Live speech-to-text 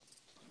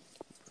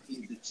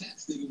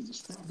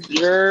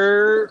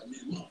You're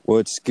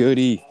What's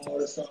goody?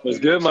 what's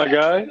good, my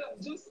guy?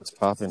 What's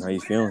poppin'? How you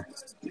feeling?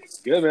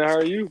 Good, man. How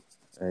are you?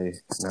 Hey,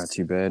 not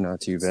too bad, not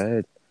too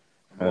bad.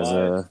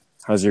 Glad.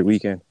 How's your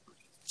weekend?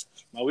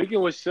 My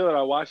weekend was chill.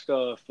 I watched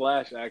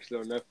Flash actually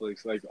on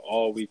Netflix like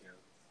all weekend.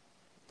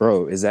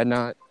 Bro, is that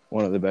not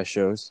one of the best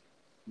shows?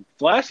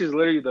 Flash is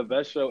literally the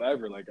best show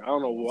ever. Like I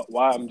don't know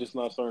why I'm just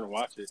not starting to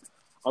watch it.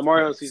 I'm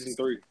already on season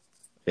 3.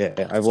 Yeah,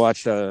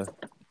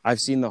 I've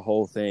seen the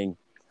whole thing,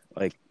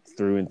 like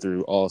through and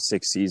through, all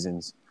 6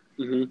 seasons.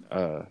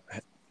 Mm-hmm.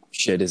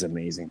 Shit is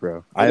amazing,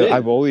 bro. It is.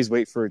 I've always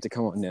wait for it to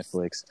come on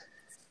Netflix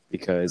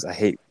because I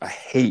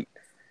hate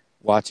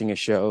watching a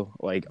show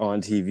like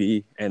on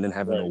TV and then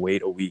having to Right.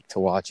 wait a week to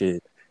watch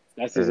it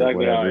That's or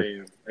exactly how I whatever.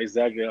 am.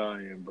 Exactly how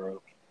I am,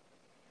 bro.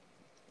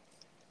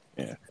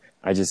 Yeah,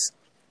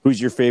 who's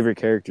your favorite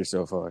character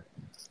so far?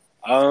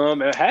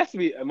 It has to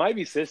be. It might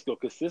be Cisco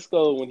because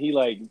Cisco, when he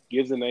like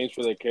gives the names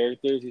for their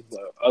characters, he's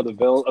like of the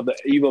villain of the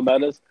evil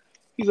metas.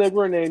 He's like,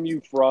 we're gonna name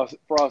you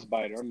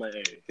Frostbiter. I'm like,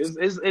 hey,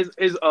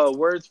 his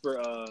words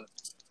for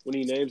when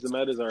he names the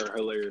metas are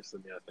hilarious to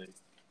me. I think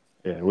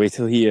Yeah, wait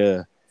till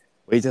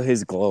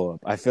his glow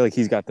up. I feel like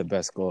he's got the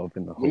best glow up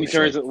in the when whole he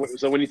show.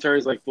 turns, when he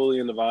turns like fully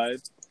in the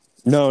vibe.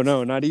 No,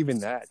 not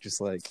even that.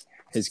 Just like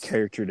his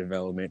character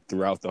development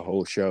throughout the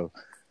whole show.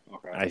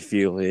 Okay. I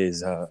feel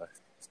is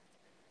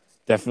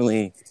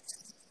definitely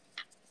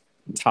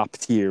top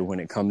tier when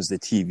it comes to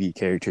TV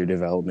character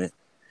development.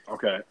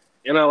 Okay.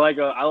 And I like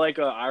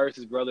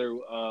Iris's brother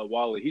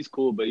Wally. He's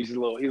cool, but he's a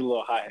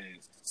little hot head.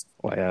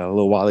 Well, yeah,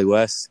 little Wally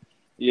West.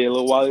 Yeah,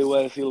 little Wally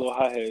West. He's a little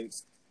hot head.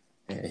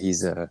 Yeah,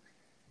 he's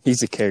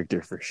a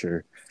character for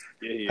sure.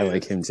 Yeah, he I is.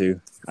 like him too.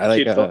 I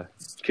like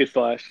Kid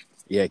Flash.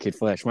 Yeah, Kid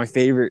Flash. My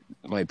favorite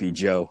might be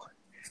Joe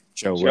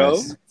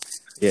West.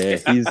 Yeah,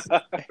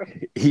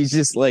 he's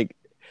just like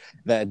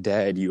that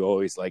dad you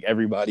always like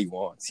everybody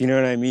wants. You know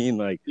what I mean?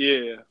 Like,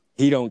 yeah,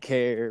 he don't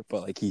care,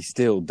 but like he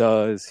still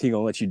does. He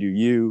gonna let you do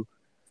you,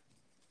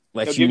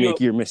 let you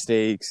make your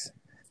mistakes.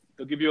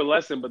 He'll give you a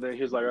lesson, but then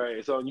he's like, all right,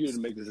 it's on you to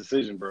make this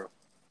decision, bro.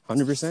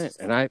 100%.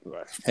 And I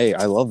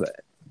love that.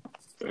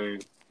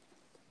 Dang.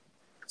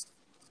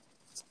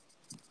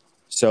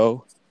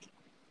 So,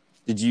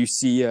 did you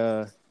see?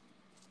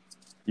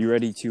 You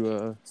ready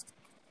to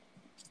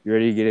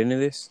get into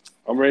this?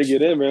 I'm ready to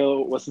get in,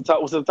 man. What's the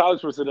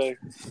topics for today?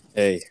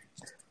 Hey,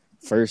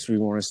 first we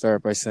want to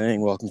start by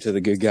saying welcome to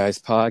the Good Guys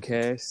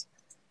podcast.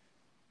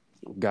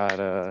 We've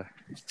got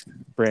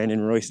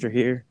Brandon Royster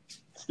here.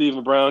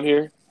 Stephen Brown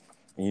here.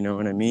 You know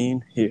what I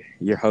mean?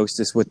 Your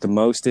hostess with the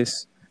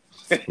mostest.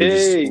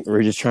 Hey,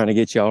 We're just trying to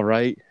get y'all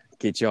right,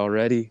 get y'all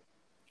ready.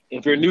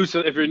 If you're new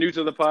to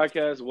the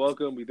podcast,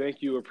 welcome. We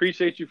thank you,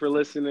 appreciate you for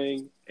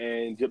listening,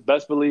 and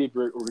best believe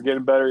we're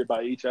getting better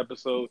by each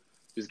episode.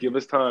 Just give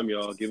us time,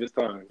 y'all. Give us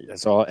time.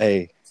 That's all.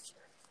 Hey,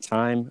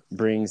 time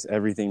brings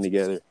everything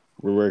together.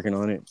 We're working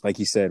on it. Like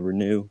you said, we're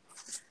new.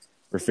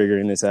 We're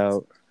figuring this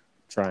out,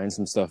 trying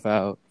some stuff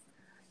out,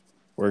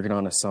 working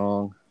on a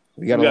song.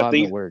 We got a lot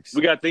in the works.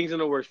 We got things in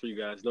the works for you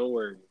guys. Don't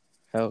worry.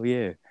 Hell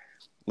yeah.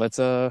 Let's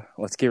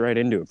get right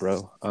into it,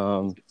 bro.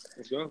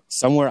 Let's go.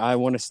 Somewhere I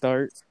want to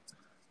start.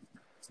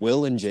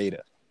 Will and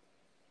Jada.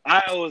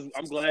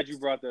 I'm glad you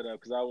brought that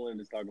up because I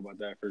wanted to talk about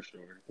that for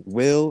sure.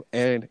 Will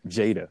and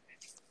Jada.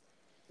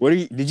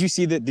 Did you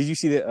see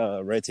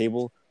the Red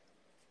Table?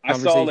 I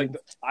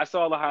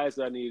saw the highest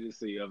I needed to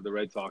see of the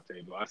Red Talk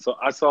table.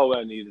 I saw what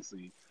I needed to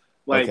see.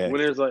 Like okay.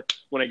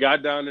 when it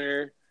got down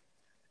there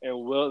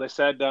and they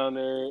sat down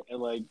there and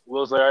like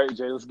Will's like, all right,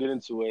 Jay, let's get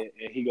into it.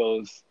 And he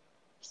goes,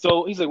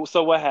 he's like,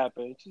 so what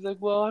happened? She's like,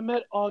 well, I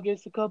met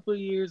August a couple of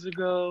years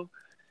ago.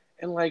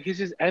 And, like, his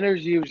just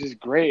energy was just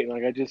great.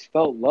 Like, I just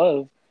felt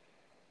love.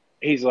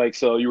 He's like,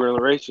 so you were in a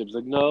relationship? He's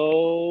like,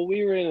 no,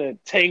 we were in an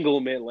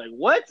entanglement. Like,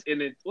 what?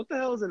 What the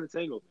hell is an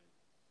entanglement?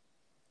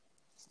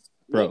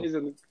 Bro.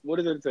 What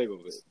is an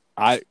entanglement?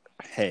 I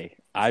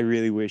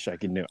really wish I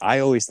could know. I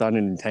always thought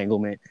an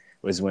entanglement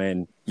was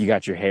when you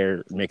got your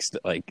hair mixed,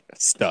 like,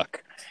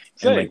 stuck.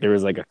 And, like, there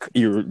was, like,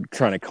 you were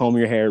trying to comb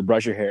your hair,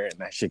 brush your hair, and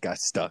that shit got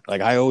stuck.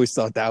 Like, I always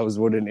thought that was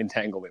what an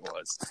entanglement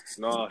was.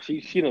 No,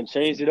 she done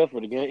changed it up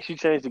for the game. She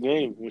changed the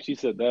game when she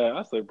said that.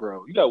 I said,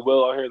 bro, you got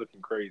Will out here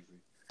looking crazy.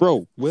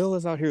 Bro, Will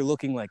is out here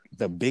looking like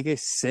the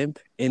biggest simp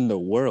in the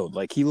world.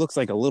 Like, he looks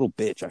like a little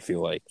bitch, I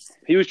feel like.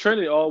 He was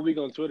trending all week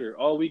on Twitter,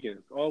 all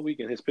weekend,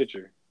 his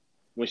picture.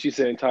 When she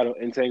said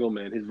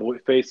entanglement, his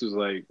face was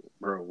like,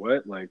 bro,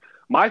 what? Like,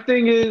 my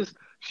thing is,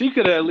 she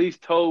could have at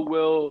least told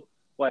Will,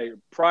 like,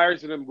 prior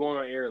to them going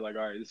on air, like,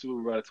 all right, this is what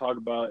we're about to talk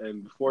about.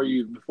 And before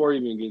you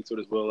even get into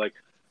this, Will, like,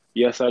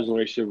 yes, I was in a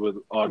relationship with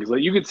August.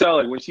 Like, you could tell,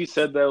 like, when she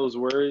said those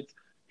words,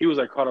 he was,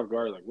 like, caught off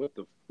guard. Like, what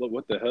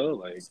the hell?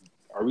 Like,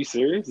 are we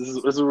serious? This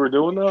is what we're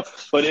doing now?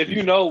 But if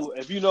you know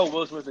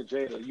Will Smith and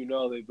Jada, you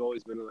know they've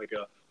always been in, like,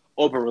 a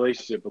open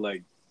relationship. But,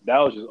 like, that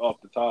was just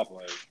off the top.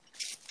 Like,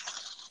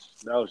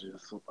 that was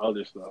just some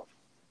other stuff.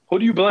 Who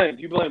do you blame?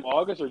 Do you blame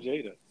August or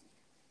Jada?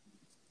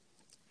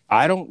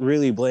 I don't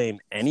really blame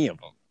any of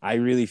them. I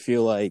really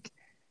feel like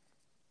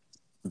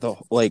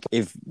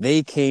if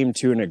they came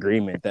to an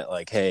agreement that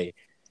like, hey,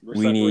 We're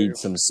we need separated.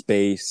 some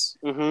space,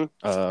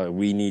 Mm-hmm.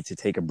 we need to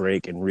take a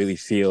break and really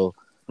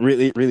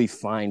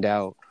find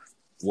out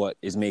what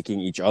is making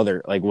each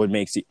other, like what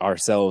makes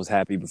ourselves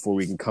happy before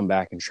we can come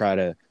back and try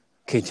to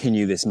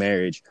continue this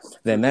marriage,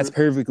 then that's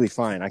Mm-hmm. perfectly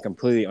fine. I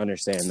completely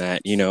understand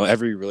that.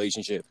 Every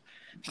relationship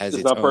has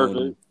It's its not own.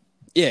 perfect.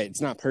 Yeah,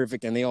 it's not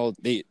perfect, and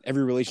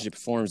every relationship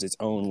forms its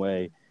own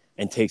way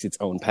and takes its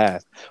own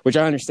path, which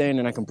I understand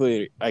and I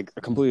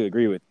completely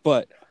agree with.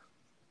 But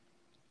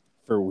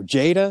for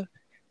Jada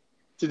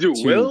To do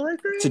to Will like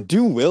to that?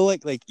 do Will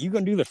like you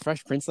gonna do the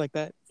Fresh Prince like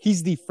that?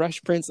 He's the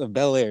Fresh Prince of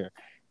Bel-Air,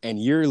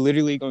 and you're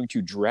literally going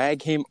to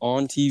drag him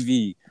on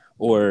TV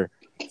or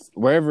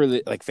wherever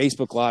like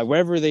Facebook Live,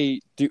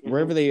 Mm-hmm.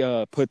 wherever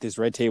they put this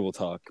Red Table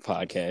Talk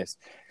podcast.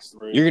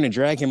 Right. You're gonna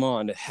drag him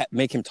on to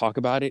make him talk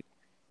about it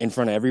in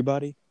front of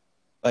everybody.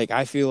 Like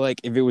I feel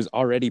like if it was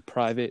already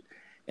private,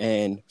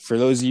 and for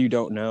those of you who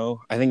don't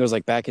know, I think it was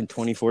like back in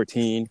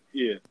 2014,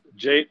 Yeah.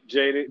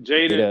 Jada.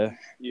 Jada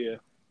Yeah.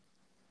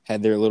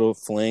 had their little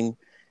fling,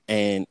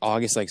 and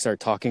August like started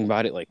talking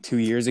about it like 2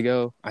 years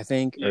ago, I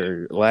think, Yeah.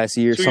 or last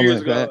year, Two something years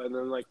like that. ago, and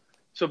then like,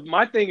 so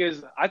my thing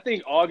is, I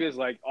think August,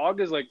 like,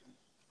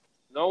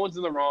 no one's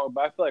in the wrong,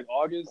 but I feel like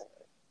August,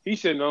 he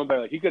should have known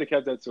better. Like, he could have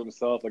kept that to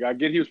himself. Like, I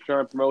get he was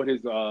trying to promote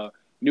his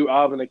new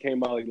album that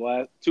came out like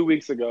last 2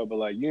 weeks ago, but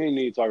like, you didn't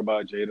need to talk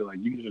about Jada. Like,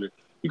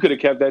 you could have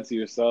kept that to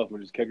yourself and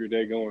just kept your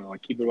day going. And,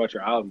 like, keep it about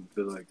your album.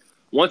 Because like,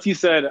 once he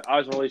said I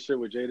was in a relationship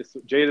with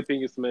Jada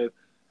Pinkett Smith,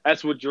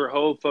 that's what your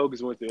whole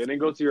focus went to. And then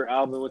go to your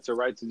album and went to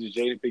right to just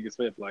Jada Pinkett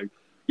Smith. Like,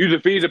 you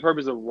defeated the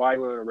purpose of why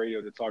you went on the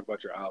radio to talk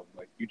about your album.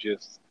 Like, you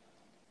just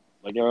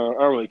like, I don't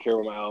really care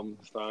about my album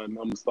this time.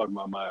 I'm just talking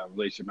about my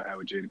relationship I had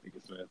with Jada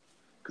Pinkett Smith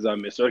because I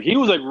miss her. Like, he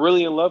was like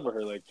really in love with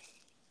her. Like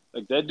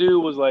that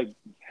dude was like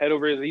head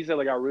over heels. He said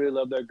like I really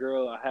love that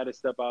girl. I had to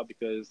step out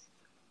because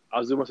I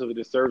was doing myself a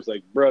disservice.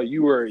 Like, bro,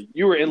 you were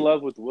in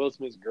love with Will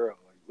Smith's girl.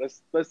 Like,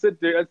 let's sit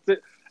there.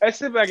 Let's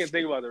sit back and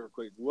think about that real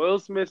quick. Will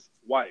Smith's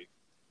wife.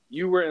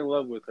 You were in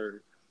love with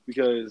her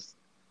because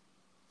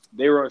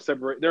they were on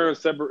separate. They were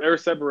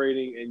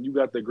separating, and you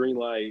got the green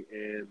light,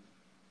 and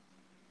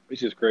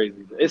it's just crazy.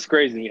 It's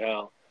crazy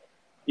how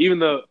even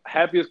the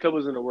happiest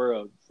couples in the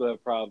world still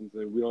have problems,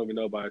 and we don't even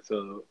know about it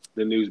until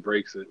the news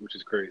breaks it, which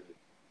is crazy.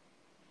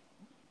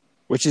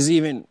 Which is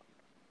even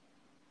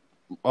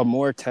a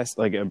more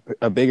like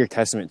a bigger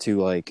testament to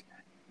like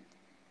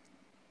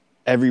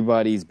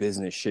everybody's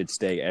business should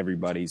stay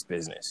everybody's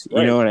business.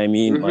 You know Right. what I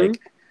mean? Mm-hmm. Like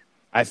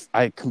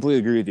I completely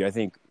agree with you. I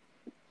think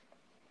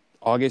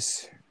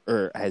August,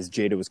 or as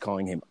Jada was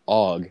calling him,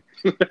 Og,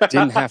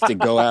 didn't have to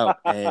go out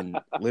and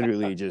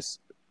literally just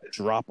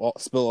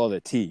spill all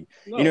the tea.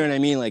 You know No. what I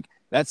mean? Like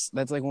that's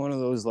like one of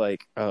those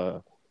like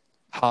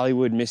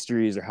Hollywood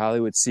mysteries or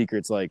Hollywood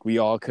secrets. Like we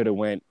all could have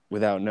went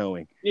without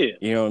knowing. Yeah.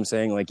 You know what I'm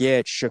saying? Like, yeah,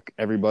 it shook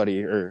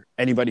everybody or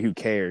anybody who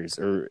cares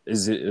or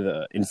is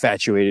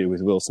infatuated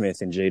with Will Smith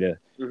and Jada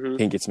Mm-hmm.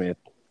 Pinkett Smith.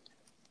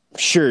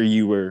 Sure,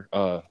 you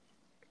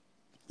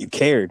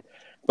cared,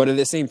 but at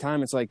the same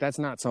time, it's like that's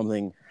not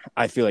something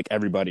I feel like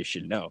everybody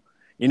should know.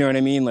 You know what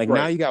I mean? Like now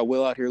Right. you got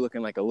Will out here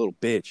looking like a little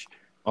bitch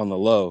on the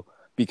low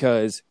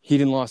because he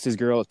didn't lost his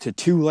girl to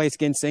two light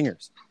skinned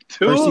singers.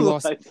 First he Two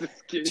lost lights.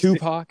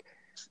 Tupac.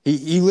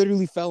 He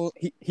literally fell.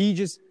 He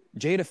just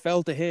Jada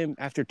fell to him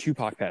after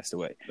Tupac passed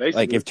away. Like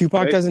Basically. if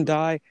Tupac doesn't Basically.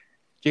 die,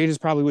 Jada's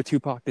probably with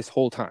Tupac this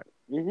whole time.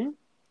 Mm-hmm.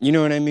 You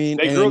know what I mean?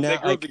 They And grew they now, grew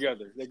up like,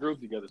 together. They grew up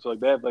together. So like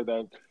they have like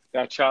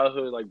that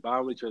childhood like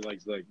bond with each other.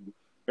 Like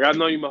I've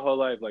known you my whole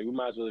life. Like we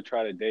might as well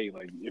try to date.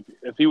 Like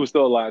if he was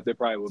still alive, they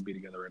probably would be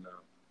together right now.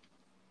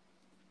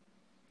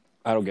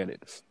 I don't get it.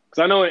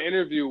 Because I know in an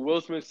interview,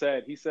 Will Smith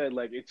said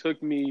like it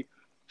took me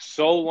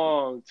so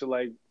long to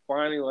like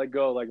finally let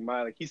go. Like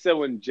he said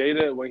when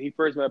he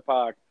first met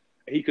Pac,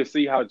 he could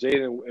see how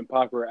Jada and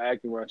Pac were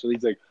acting around. So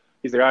he's like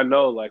I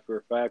know like for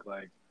a fact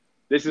like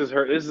this is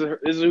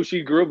who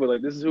she grew up with.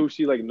 Like this is who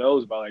she like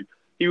knows about. Like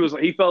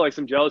he felt like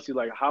some jealousy.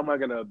 Like how am I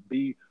gonna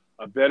be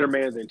a better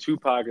man than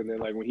Tupac? And then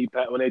like when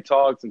they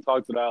talked it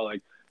out,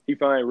 like he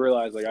finally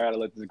realized like I gotta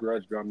let this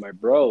grudge go. I'm like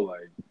bro,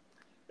 like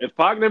if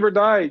Pac never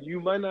died, you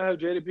might not have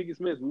Jada Pinkett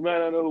Smith. We might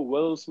not know who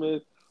Will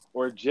Smith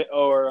or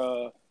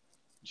Jaden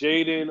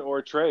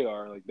or Trey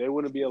are. Like they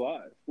wouldn't be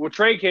alive. Well,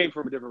 Trey came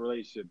from a different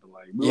relationship, but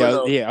like we wouldn't Yeah,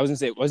 know. yeah. I was gonna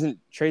say, it wasn't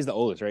Trey's the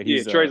oldest, right? Yeah,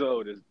 He's Trey's the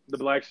oldest, the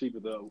black sheep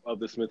of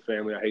the Smith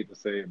family. I hate to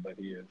say it, but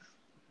he is.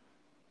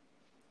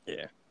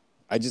 yeah.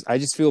 I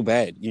just feel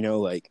bad,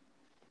 like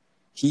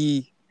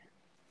he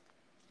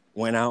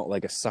went out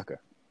like a sucker.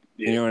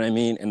 Yeah. You know what I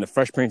mean? And the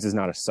Fresh Prince is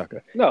not a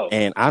sucker. No.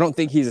 And I don't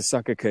think he's a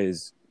sucker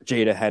because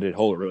Jada had a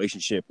whole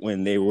relationship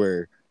when they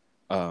were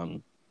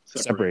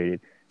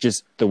separated.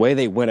 Just the way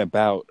they went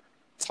about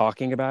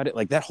talking about it,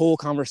 like that whole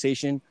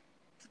conversation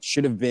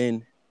should have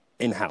been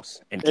in-house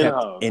and kept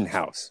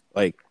in-house.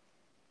 Like,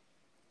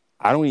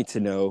 I don't need to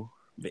know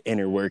the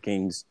inner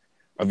workings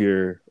of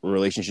your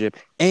relationship.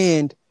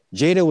 And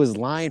Jada was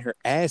lying her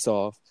ass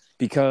off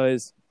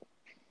because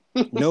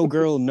no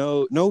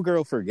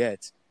girl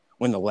forgets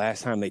when the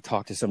last time they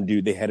talked to some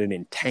dude they had an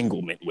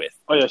entanglement with.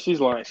 Oh yeah,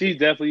 she's lying. She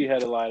definitely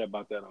had a lie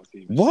about that on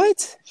TV.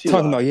 What? She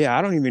Talking lied. about,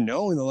 I don't even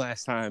know when the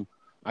last time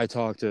I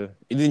talked to.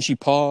 And then she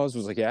paused,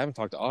 was like, I haven't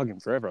talked to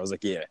Ogden forever. I was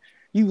like, yeah,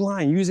 you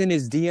lying. You was in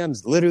his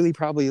DMs literally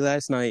probably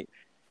last night,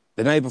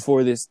 the night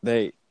before this,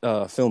 they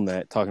filmed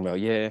that, talking about,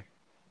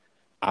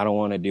 I don't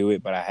want to do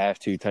it, but I have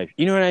to type.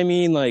 You know what I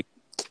mean? Like,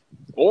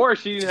 or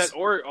she could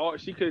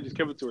have just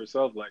kept it to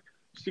herself. Like,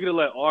 she could have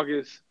let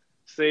August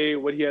say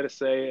what he had to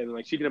say, and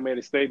like she could have made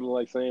a statement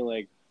like saying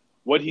like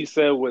what he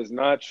said was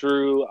not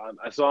true.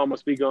 I saw him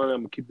speak on it. I'm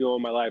gonna keep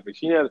doing my life. But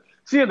she had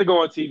to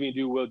go on TV and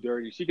do Will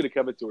dirty. She could have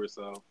kept it to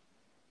herself.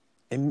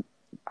 and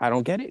I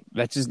don't get it.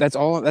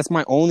 That's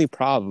my only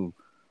problem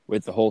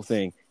with the whole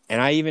thing.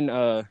 And I even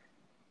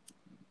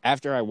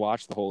after I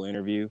watched the whole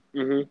interview,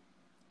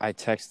 I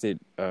texted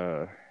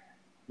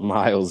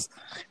Miles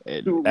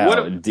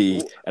and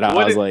D, and I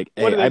was like,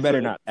 hey, I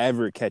better not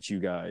ever catch you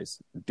guys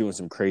doing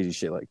some crazy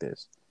shit like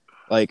this.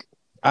 Like,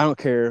 I don't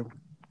care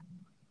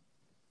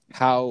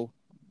how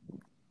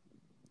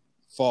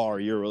far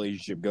your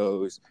relationship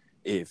goes.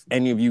 If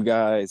any of you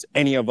guys,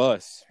 any of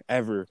us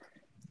ever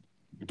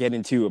get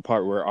into a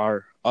part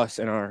where us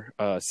and our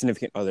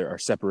significant other are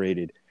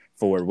separated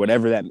for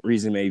whatever that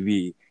reason may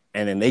be,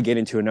 and then they get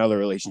into another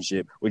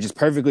relationship, which is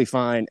perfectly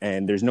fine,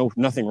 and there's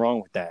nothing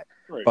wrong with that.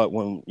 Right. But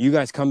when you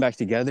guys come back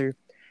together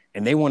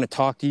and they want to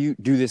talk to you,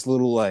 do this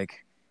little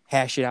like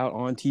hash it out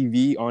on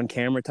TV, on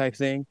camera type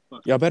thing,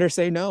 y'all better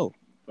say no.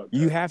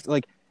 You have to,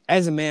 like,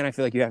 as a man, I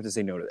feel like you have to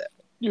say no to that.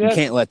 You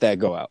can't let that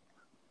go out.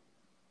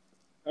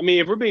 I mean,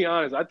 if we're being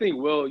honest, I think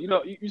Will,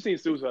 you've seen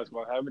Suicide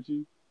Squad, haven't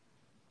you?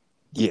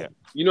 Yeah.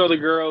 You know the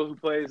girl who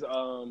plays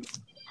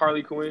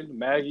Harley Quinn,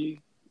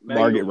 Maggie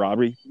Margaret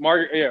Robbie.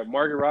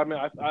 Margaret Robbie.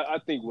 I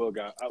think Will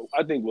got.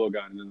 I think Will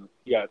got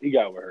it. He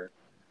got with her.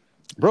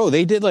 Bro,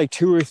 they did like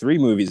 2 or 3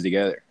 movies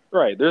together.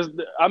 Right.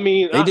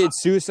 They did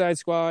Suicide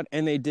Squad,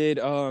 and they did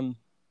oh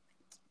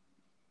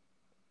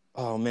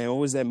man, what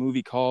was that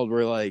movie called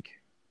where like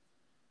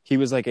he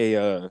was like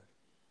a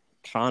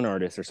con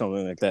artist or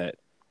something like that?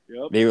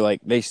 Yep.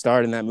 They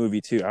starred in that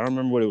movie too. I don't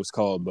remember what it was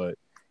called, but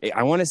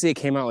I want to say it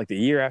came out like the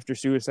year after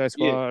Suicide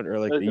Squad or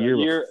like the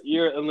year.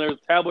 And there's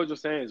tabloids are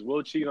saying is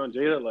Will cheat on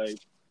Jada. Like,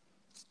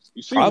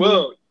 you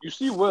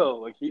see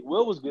Will. Like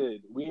Will was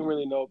good. We didn't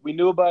really know. We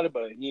knew about it,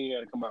 but he didn't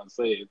have to come out and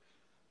say it.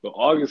 But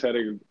August had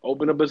to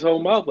open up his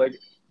whole mouth. Like,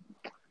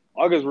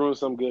 August ruined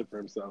something good for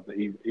himself that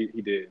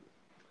he did.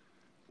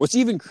 What's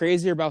even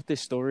crazier about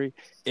this story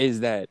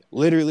is that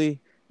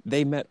literally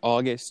they met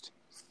August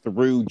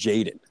through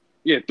Jaden.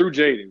 Yeah, through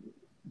Jaden.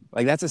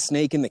 Like, that's a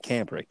snake in the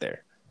camp right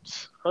there.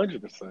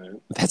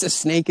 100%. That's a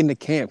snake in the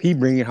camp. He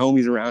bringing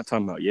homies around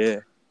talking about,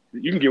 You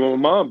can get one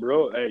with mom,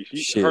 bro. Hey,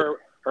 her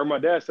and my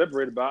dad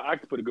separated, but I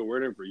could put a good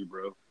word in for you,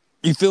 bro.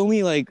 You feel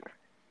me? Like,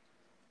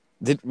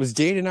 was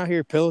Jaden out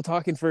here pillow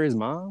talking for his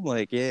mom?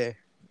 Like, yeah.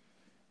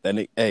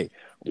 Then, hey,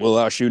 Will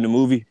out shooting a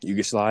movie. You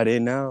can slide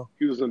in now.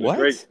 He was listening to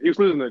Drake. He was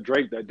listening to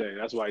Drake that day.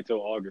 That's why I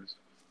told August.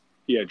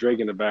 He had Drake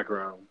in the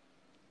background.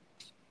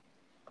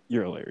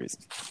 You're hilarious.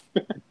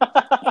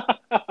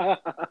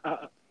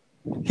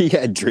 He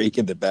had Drake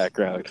in the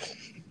background.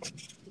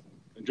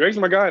 Drake's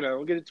my guy now.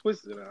 Don't get it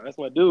twisted now. That's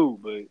my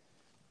dude, but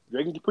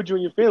Drake can put you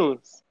in your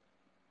feelings.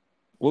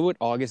 What would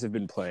August have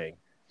been playing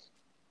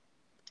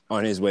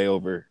on his way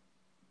over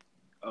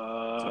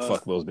to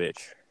fuck Will's bitch?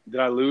 Did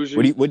I lose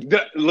you? Did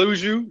I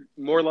lose you?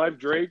 More Life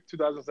Drake,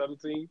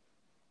 2017.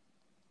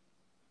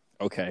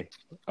 Okay,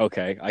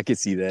 I could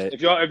see that.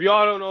 If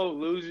y'all don't know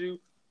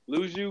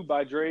Lose You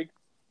by Drake,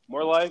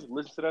 More Life,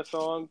 listen to that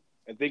song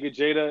and think of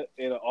Jada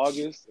in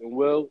August and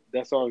Will.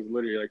 That song is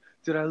literally like,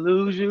 did I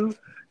lose you?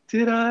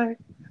 Did I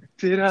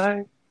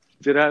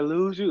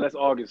lose you? That's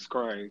August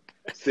crying,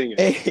 singing.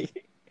 Hey,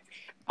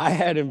 I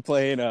had him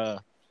playing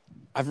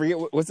I forget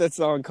what's that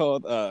song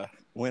called?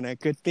 When a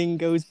good thing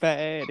goes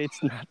bad,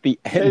 it's not the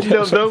end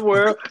of the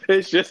world.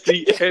 It's just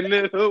the end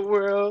of the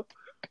world.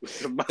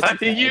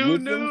 Somebody you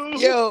knew.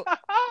 Yo,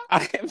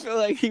 I feel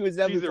like he was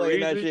definitely playing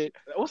that shit.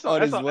 That's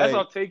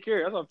on Take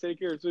Care. That's on Take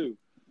Care too.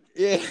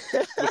 Yeah.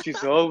 But she's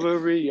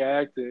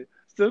overreacted.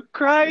 So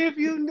cry if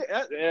you.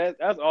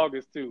 That's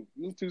August too.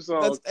 Them 2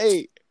 songs.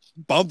 That's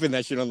bumping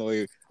that shit on the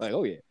way. Like,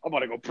 oh yeah. I'm about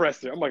to go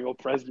press it. I'm about to go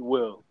press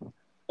Will.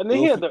 And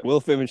then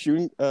Will Pham and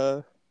shooting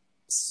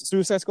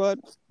Suicide Squad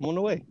on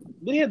the way.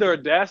 Then he had the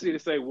audacity to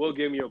say, "Will,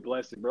 give me your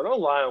blessing, bro."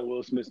 Don't lie on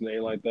Will Smith's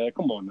name like that.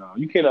 Come on now,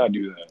 you cannot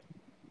do that.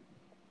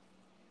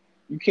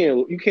 You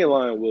can't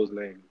lie on Will's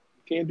name.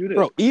 You can't do that,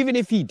 bro. Even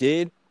if he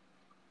did,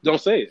 don't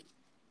say it,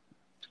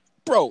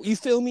 bro. You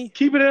feel me?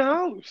 Keep it in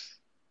house.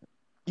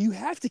 You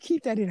have to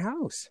keep that in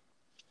house.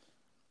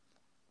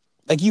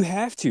 Like, you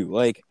have to.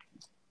 Like,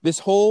 this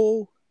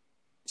whole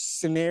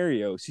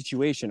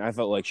situation, I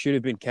felt like should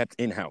have been kept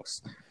in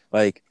house.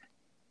 Like,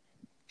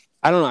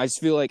 I don't know. I just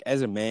feel like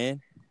as a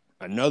man,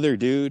 another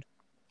dude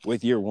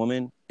with your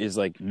woman is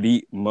like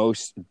the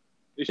most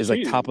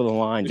like top of the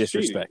line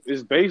disrespect.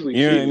 It's basically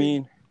you know what I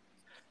mean.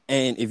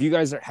 And if you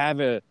guys have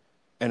an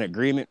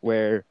agreement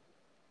where,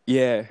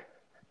 you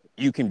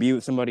can be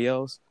with somebody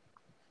else,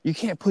 You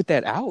can't put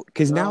that out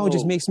because now it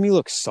just No. makes me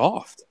look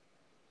soft.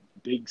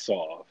 Big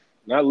soft.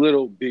 Not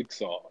little, big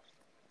soft.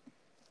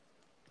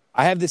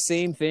 I have the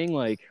same thing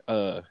like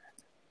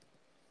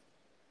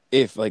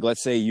if like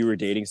let's say you were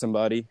dating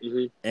somebody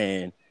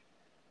and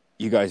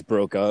you guys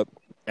broke up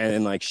and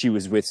then like she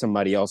was with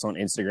somebody else on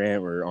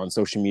Instagram or on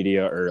social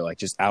media or like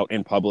just out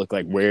in public,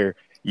 like where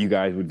you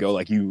guys would go,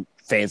 like you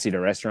fancied a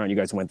restaurant, you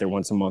guys went there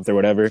once a month or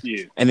whatever,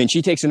 and then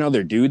she takes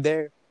another dude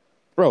there,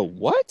 bro,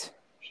 what?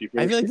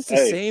 I feel like it's the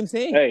same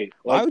thing. Hey,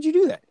 why would you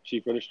do that? She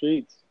for the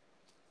streets.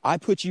 I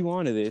put you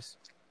onto this.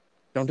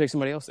 Don't take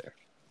somebody else there.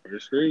 For the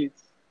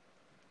streets.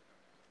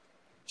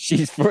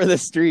 She's for the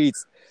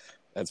streets.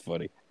 That's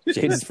funny.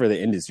 James is for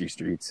the industry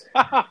streets.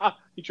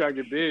 You trying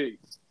to get big.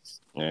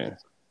 Yeah.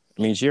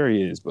 I mean, she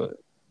already is, but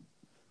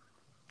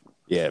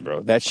yeah,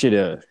 bro. That shit,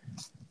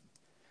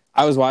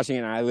 I was watching it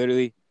and I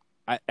literally,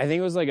 I think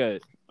it was like a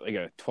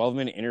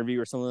 12-minute interview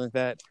or something like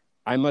that.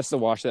 I must have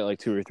watched that like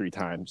 2 or 3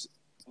 times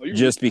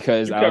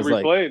because I was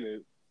like,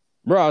 it.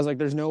 Bro, I was like,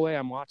 there's no way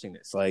I'm watching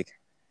this. Like,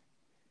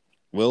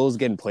 Will's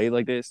getting played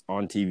like this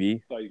on TV.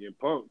 I thought you getting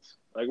punked.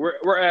 Like,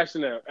 we're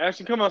Ashton now.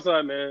 Ashton, come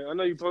outside, man. I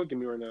know you punking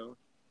me right now.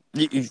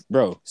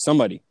 Bro,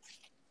 somebody's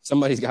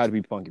got to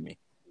be punking me.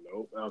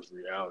 Nope, that was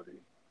reality.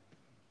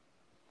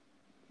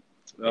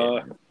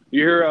 Yeah.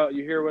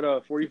 You hear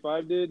what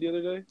 45 did the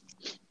other day?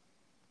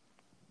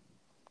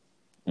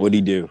 What'd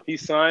he do? He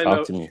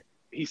signed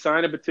He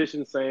signed a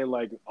petition saying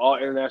like all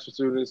international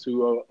students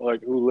who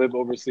live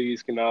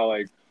overseas can now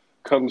like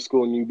come to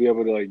school and you be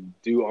able to like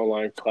do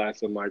online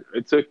class. And like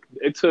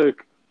it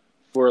took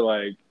for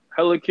like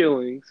hella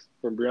killings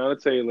from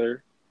Breonna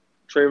Taylor,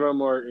 Trayvon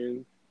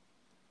Martin,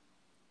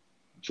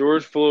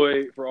 George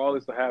Floyd for all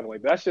this to happen.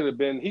 Like that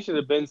he should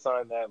have been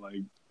signed that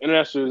like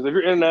international. If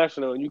you're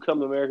international and you come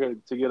to America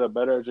to get a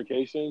better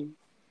education,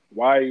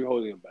 why are you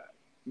holding it back?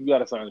 You got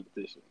to sign the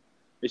petition.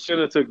 It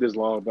shouldn't have took this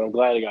long, but I'm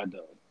glad it got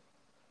done.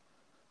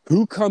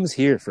 Who comes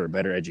here for a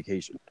better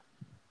education?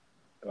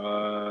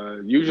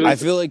 Usually, I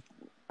feel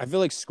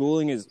like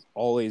schooling is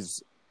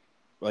always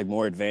like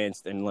more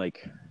advanced and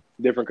like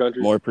different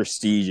countries, more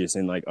prestigious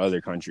in like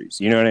other countries.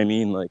 You know what I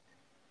mean? Like,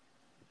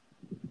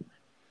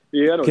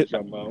 yeah, I know what you're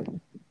talking about.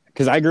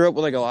 Because I grew up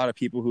with like a lot of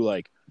people who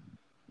like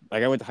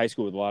I went to high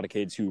school with a lot of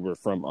kids who were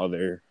from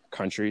other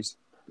countries.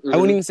 I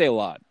wouldn't even say a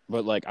lot,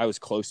 but like I was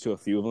close to a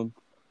few of them,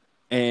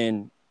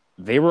 and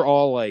they were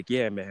all like,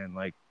 "Yeah, man,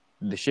 like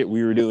the shit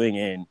we were doing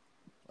in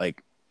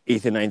like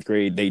 8th and 9th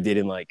grade, they did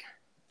in like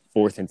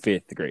 4th and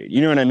 5th grade."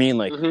 You know what I mean?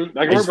 Like,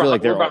 I just feel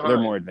like they're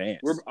more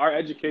advanced. Our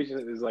education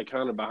is like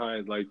kind of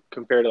behind, like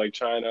compared to like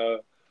China,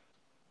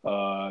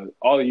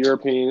 all the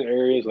European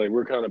areas. Like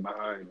we're kind of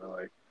behind. But,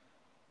 like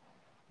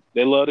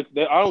they love it.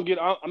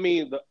 I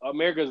mean,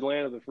 America's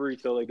land of the free,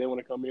 so like they want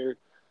to come here,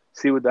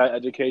 see what that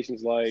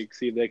education's like,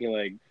 see if they can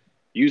like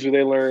use what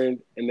they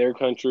learned in their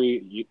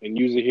country and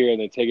use it here, and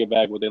then take it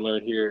back what they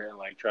learned here and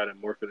like try to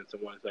morph it into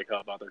one that's like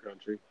help out their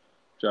country.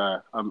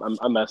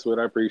 I mess with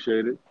it. I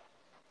appreciate it.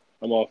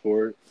 I'm all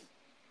for it.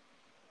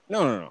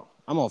 No.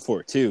 I'm all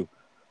for it too.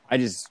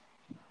 I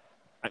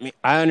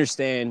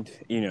understand,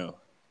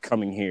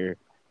 coming here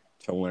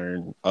to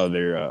learn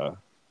other,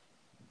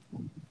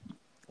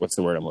 what's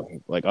the word I'm looking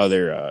for? Like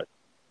other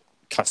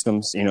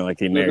customs, like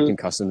the American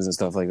customs and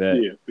stuff like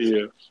that.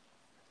 Yeah.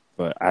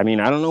 But I mean,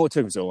 I don't know what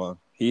took him so long.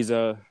 He's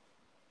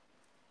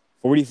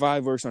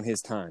 45 works on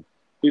his time.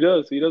 He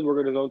does work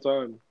at his own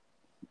time.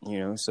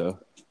 So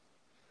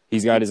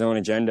he's got his own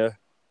agenda.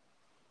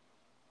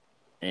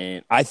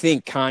 And I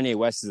think Kanye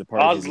West is a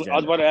part of his agenda. I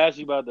was about to ask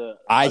you about that.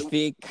 I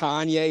think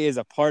Kanye is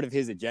a part of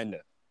his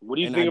agenda. What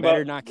do you think about? I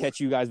better not catch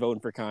you guys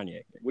voting for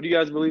Kanye. What do you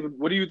guys believe?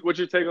 What's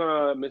your take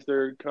on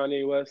Mr.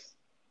 Kanye West?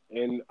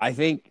 And I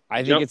think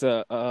it's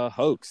a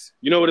hoax.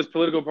 You know what his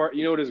political party?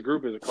 You know what his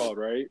group is called,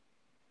 right?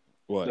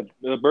 What?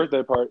 The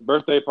birthday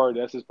party.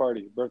 That's his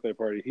party. Birthday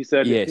party. He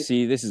said. Yeah.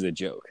 See, this is a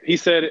joke. He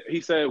said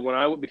when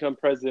I would become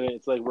president,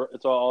 it's like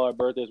it's all our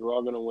birthdays. We're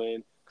all gonna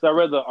win. Because I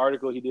read the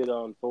article he did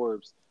on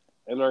Forbes,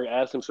 and they're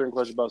asking him certain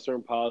questions about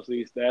certain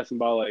policies. They asked him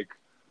about like,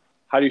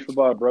 how do you feel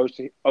about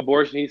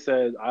abortion? He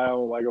said, I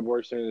don't like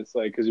abortion. It's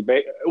like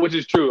which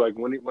is true. Like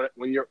when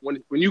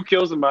you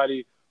kill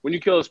somebody, when you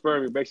kill a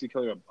sperm, you're basically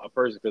killing a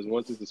person, because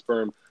once it's a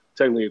sperm,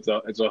 technically it's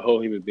a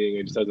whole human being.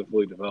 It just hasn't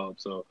fully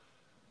developed. So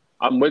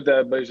I'm with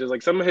that, but it's just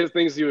like some of his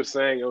things he was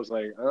saying, it was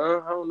like,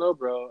 I don't know,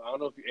 bro. I don't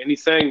know and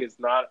he's saying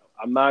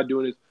I'm not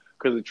doing this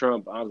because of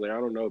Trump. I was like, I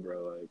don't know,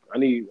 bro.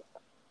 Like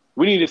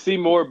we need to see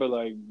more, but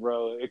like,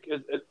 bro, at the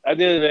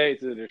end of the day,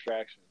 it's a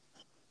distraction.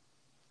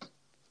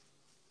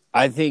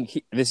 I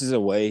think this is a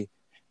way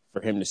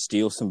for him to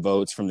steal some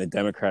votes from the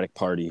Democratic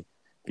Party,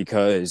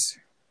 because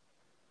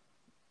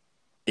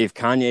if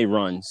Kanye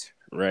runs,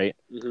 right,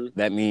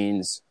 that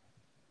means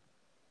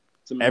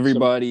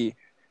everybody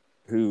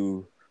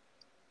who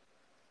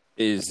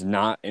is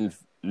not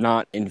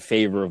in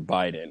favor of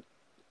Biden,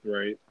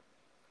 right,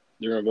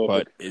 you're gonna vote,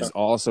 but is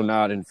also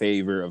not in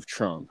favor of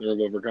Trump. You're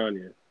gonna vote for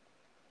Kanye.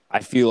 I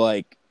feel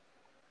like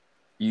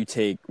you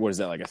take, what is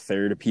that, like a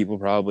third of people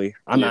probably?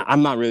 I'm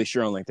not really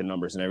sure on like the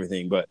numbers and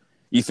everything, but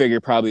you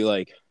figure probably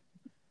like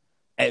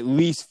at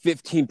least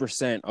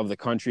 15% of the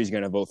country is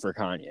going to vote for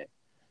Kanye.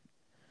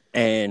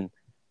 And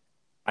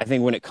I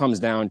think when it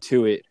comes down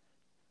to it,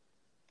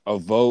 a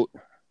vote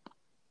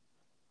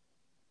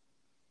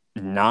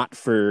not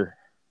for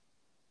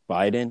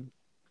Biden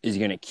is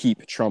going to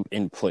keep Trump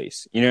in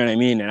place. You know what I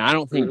mean? And I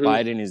don't think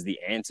Biden is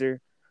the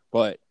answer,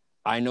 but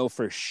I know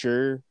for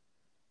sure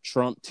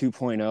Trump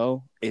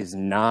 2.0 is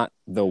not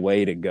the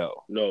way to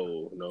go.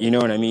 No. You know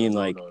what I mean? No,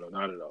 like, no,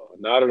 not at all.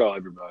 Not at all,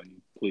 everybody.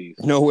 Please.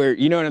 Nowhere.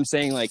 You know what I'm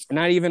saying? Like,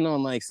 not even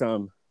on like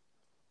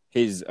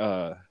his,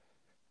 like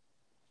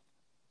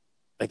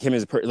him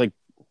as a like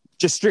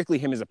just strictly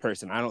him as a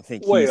person. I don't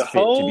think he's fit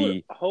to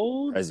be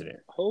president.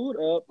 Hold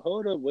up.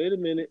 Wait a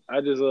minute. I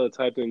just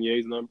typed in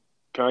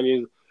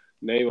Kanye's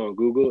name on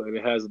Google, and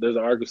there's an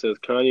article that says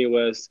Kanye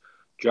West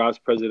drops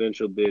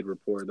presidential bid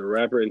report. The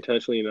rapper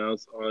intentionally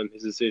announced on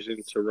his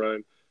decision to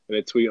run in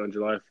a tweet on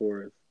July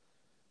 4th.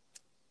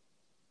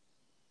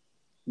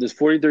 This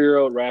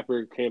 43-year-old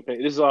rapper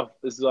campaign. This is off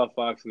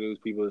Fox News.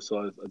 People,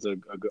 so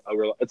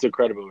it's a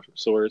credible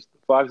source.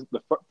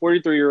 The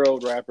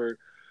 43-year-old rapper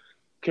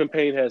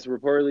campaign has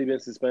reportedly been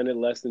suspended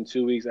less than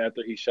 2 weeks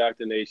after he shocked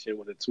the nation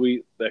with a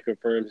tweet that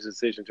confirmed his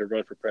decision to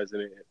run for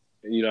president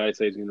in the United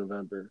States in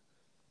November.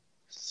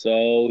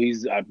 So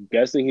I'm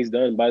guessing he's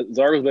done. But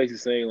Zargo's basically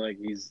saying like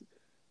he's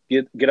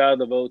get out of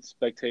the vote.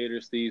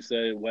 Spectator Steve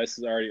said West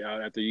is already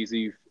out after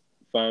Yeezy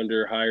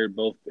founder hired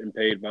both and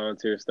paid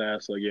volunteer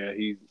staff. So yeah,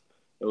 it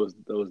was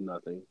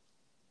nothing.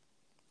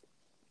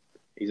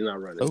 He's not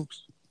running.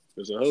 Hoax. It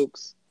was a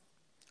hoax.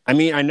 I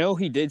mean, I know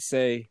he did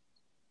say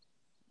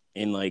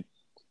in like,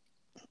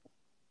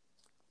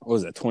 what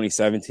was it,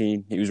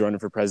 2017? He was running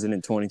for president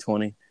in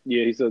 2020.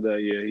 Yeah, he said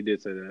that. Yeah, he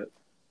did say that.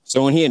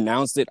 So when he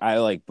announced it, I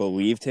like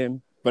believed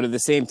him. But at the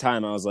same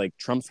time, I was like,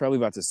 Trump's probably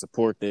about to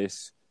support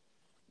this,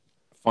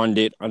 fund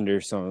it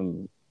through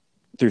some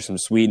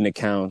Sweden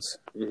accounts,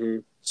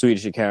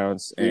 Swedish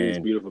accounts. And it's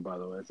beautiful, by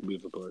the way. It's a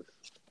beautiful place.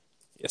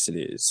 Yes, it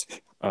is.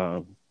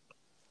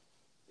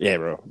 Yeah,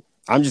 bro.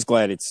 I'm just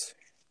glad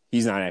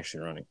he's not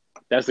actually running.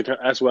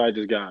 That's what I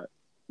just got.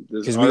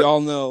 Because we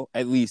all know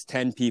at least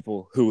 10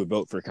 people who would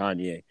vote for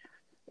Kanye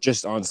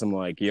just on some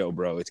like, yo,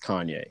 bro, it's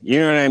Kanye. You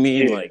know what I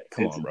mean? Yeah, like,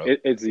 come on, bro.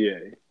 It's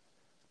He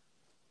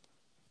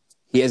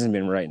hasn't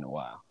been right in a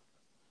while.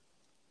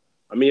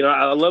 I mean,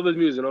 I love his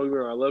music. Don't get me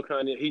wrong. I love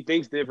Kanye. He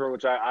thinks different,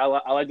 which I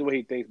like the way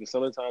he thinks. But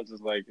sometimes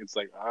it's like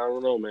I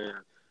don't know, man.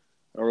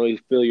 I don't really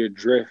feel your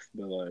drift,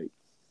 but like,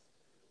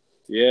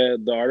 yeah,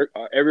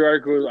 every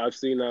article I've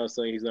seen now is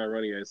saying he's not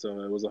running yet,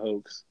 so it was a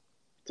hoax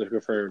to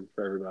confirm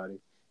for everybody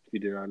if you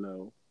did not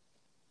know.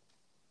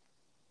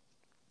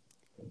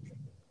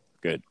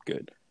 Good.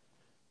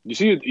 You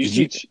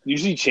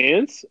see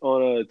Chance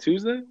on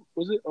Tuesday?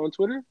 Was it on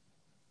Twitter?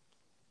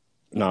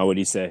 No, what'd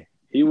he say?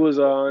 He was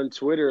on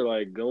Twitter,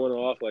 like going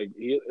off, like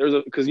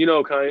because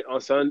Kanye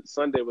on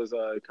Sunday was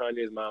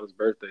Kanye's mom's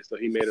birthday, so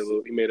he made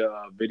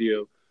a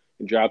video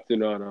and dropped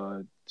it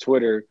on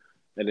Twitter,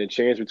 and then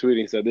Chance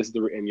retweeted and said, "This is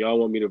and y'all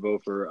want me to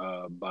vote for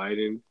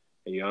Biden,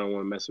 and y'all don't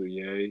want to mess with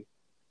Ye."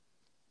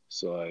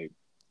 So like,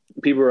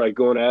 people were like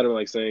going at him,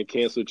 like saying,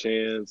 "Cancel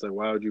Chance, like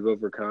why would you vote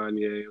for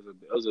Kanye?" It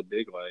was a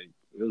big like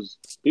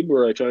people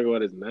were like trying to go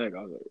at his neck.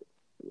 I was like,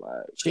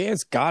 relax.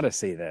 Chance gotta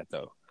say that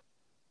though.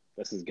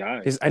 That's his guy.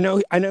 Because I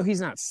know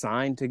he's not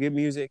signed to good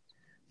music,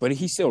 but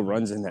he still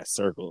runs in that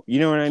circle. You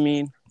know what I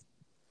mean?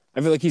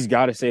 I feel like he's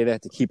got to say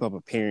that to keep up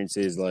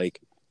appearances, like,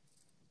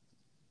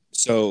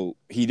 so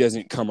he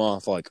doesn't come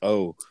off like,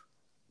 oh,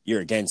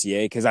 you're against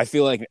Ye. Because I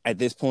feel like at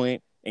this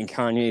point in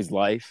Kanye's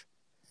life,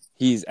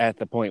 he's at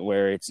the point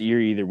where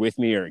you're either with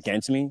me or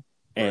against me,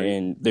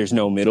 and there's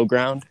no middle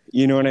ground.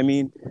 You know what I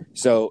mean?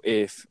 So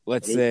if,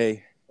 let's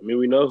say... I mean,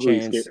 we know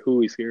who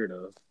he's scared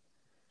of.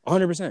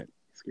 100%.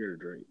 Scared of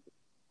Drake.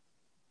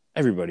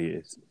 Everybody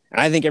is.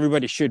 And I think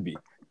everybody should be,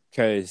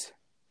 because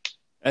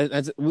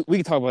we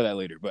can talk about that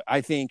later. But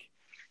I think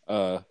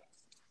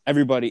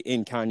everybody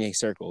in Kanye's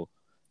circle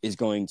is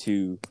going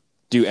to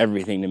do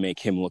everything to make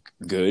him look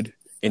good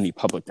in the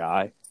public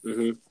eye.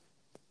 Mm-hmm.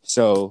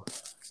 So,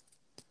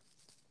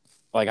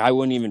 like, I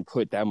wouldn't even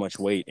put that much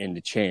weight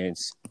into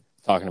Chance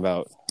talking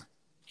about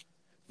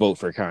vote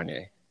for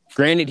Kanye.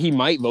 Granted, he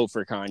might vote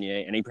for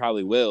Kanye, and he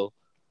probably will,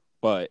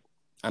 but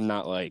I'm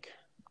not like...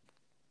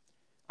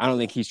 I don't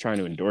think he's trying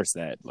to endorse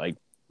that, like,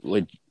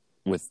 with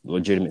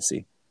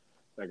legitimacy.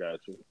 I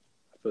got you.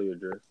 I feel your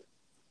drift.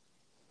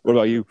 What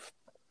about you?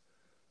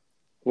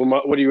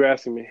 Well, what are you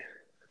asking me?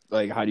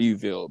 Like, how do you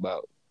feel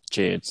about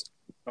Chance?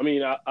 I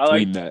mean, I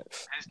like that.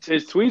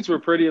 His tweets were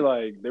pretty,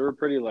 like,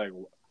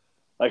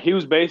 he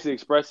was basically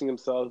expressing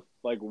himself,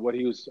 like, what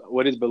his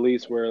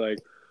beliefs were, like,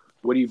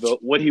 what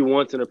he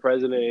wants in a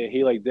president.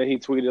 And then he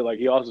tweeted, like,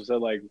 he also said,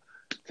 like,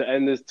 to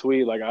end this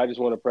tweet, like, I just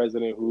want a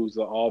president who's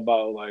all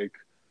about, like,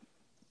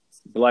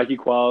 Black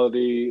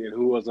equality, and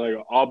who was like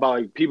all about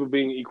like people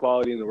being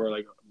equality in the world,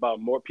 like about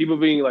more people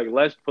being like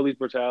less police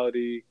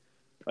brutality,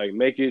 like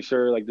making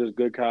sure like there's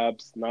good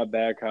cops, not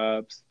bad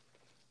cops,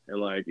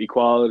 and like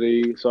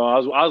equality. So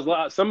I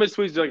was some of his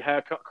tweets like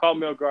caught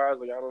me off guard. I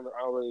was like, I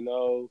don't really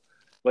know.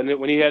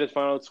 when he had his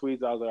final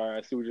tweets, I was like, all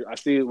right, I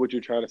see what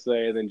you're trying to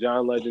say. And then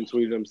John Legend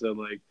tweeted him, said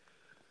like,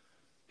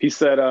 he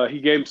said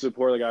he gave him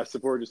support. Like I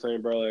support you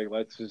saying, bro. Like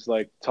let's just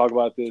like talk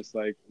about this.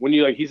 Like when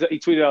you like he said he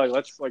tweeted out like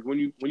let's like when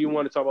you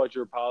want to talk about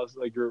your policy,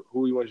 like your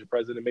who you want as your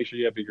president, make sure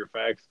you have your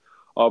facts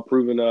all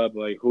proven up.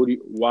 Like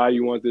why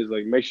you want this.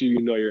 Like make sure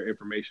you know your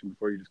information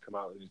before you just come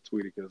out and just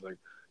tweet it, because like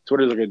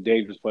Twitter's like a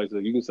dangerous place.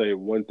 Like you can say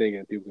one thing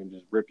and people can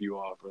just rip you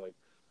off for like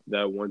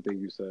that one thing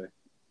you say.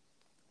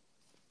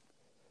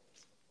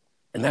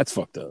 And that's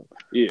fucked up.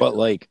 Yeah. But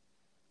like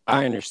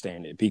I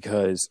understand it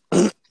because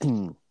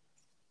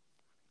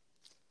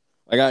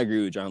like I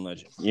agree with John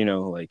Legend. You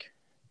know, like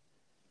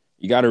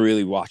you got to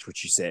really watch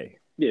what you say.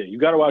 Yeah, you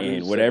got to watch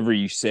and whatever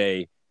you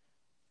say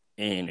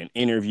in an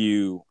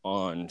interview,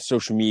 on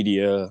social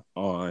media,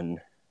 on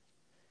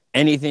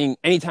anything.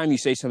 Anytime you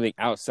say something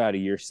outside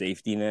of your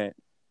safety net,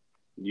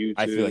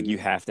 I feel like you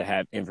have to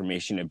have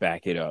information to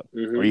back it up,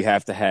 or you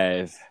have to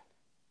have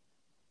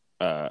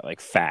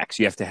like facts.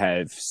 You have to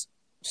have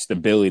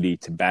stability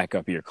to back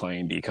up your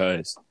claim,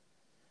 because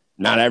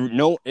not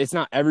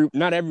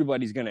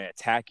everybody's going to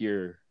attack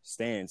your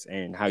stance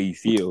and how you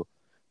feel,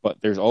 but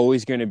there's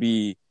always going to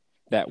be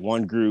that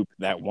one group,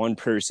 that one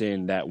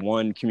person, that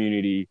one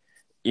community,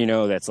 you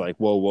know, that's like,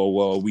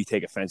 whoa, we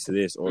take offense to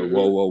this, or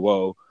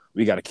whoa,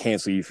 we got to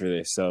cancel you for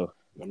this. So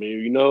I mean,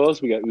 you know who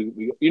else we got?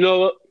 You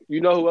know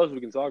who else we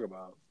can talk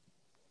about?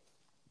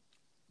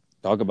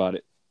 Talk about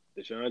it.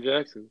 Deshaun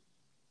Jackson.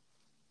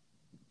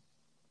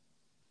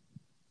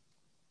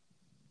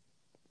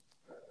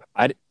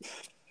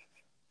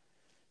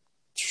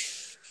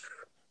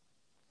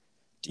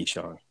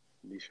 Deshaun,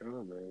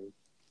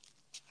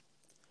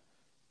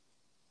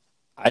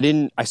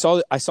 man. I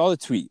saw the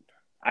tweet.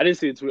 I didn't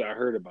see the tweet. I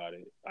heard about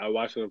it. I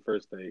watched it on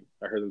First Take.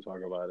 I heard them talk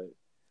about it,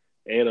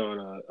 and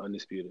on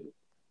Undisputed.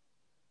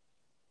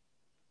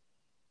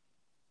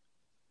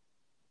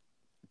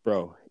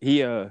 Bro,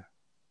 it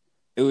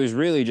was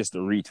really just a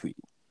retweet,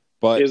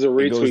 but it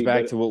goes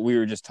back to what we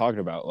were just talking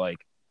about.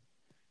 Like,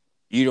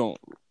 you don't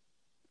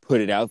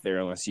put it out there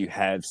unless you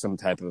have some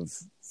type of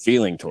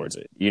feeling towards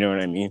it. You know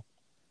what I mean?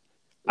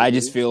 Mm-hmm. I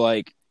just feel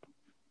like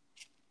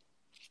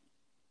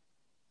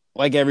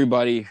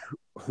everybody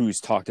who's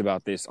talked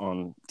about this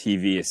on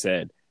TV has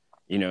said,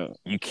 you know,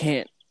 you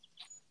can't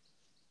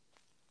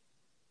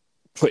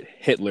put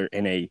Hitler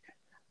in a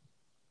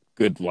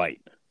good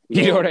light.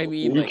 You know what I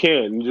mean? You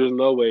can't. There's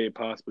no way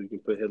possible you can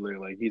put Hitler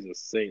like he's a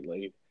saint.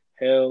 Like,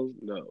 hell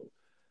no.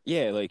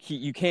 Yeah, like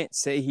you can't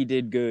say he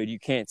did good. You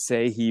can't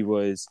say he had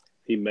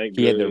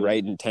the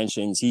right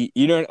intentions.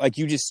 You know, like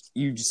you just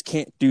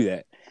can't do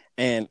that.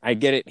 And I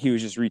get it. He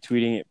was just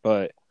retweeting it,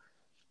 but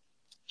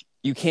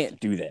you can't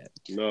do that.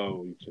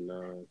 No, you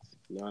cannot.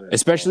 Not at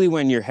Especially all.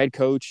 when your head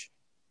coach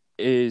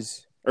the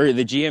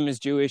GM is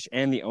Jewish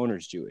and the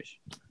owner's Jewish.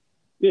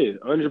 Yeah,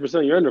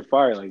 100%. You're under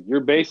fire. Like you're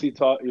basically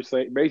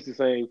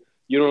saying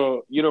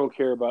you don't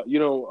care about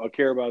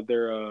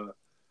their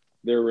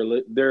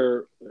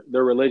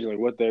religion, like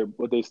what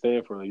they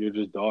stand for. Like you're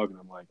just dogging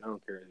them. Like I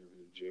don't care if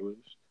you're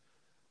Jewish,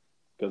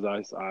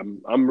 because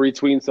I'm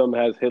retweeting something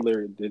that has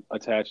Hitler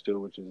attached to it,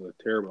 which is a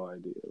terrible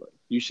idea. Like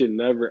you should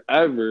never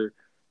ever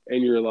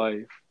in your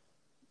life,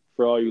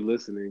 for all you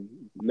listening,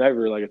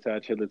 never like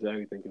attach Hitler to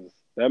anything, because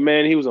that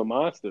man, he was a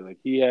monster. Like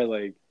he had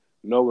like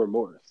no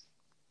remorse.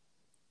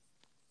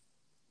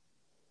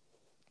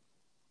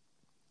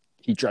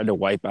 He tried to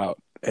wipe out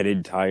an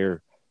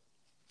entire,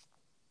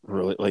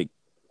 like,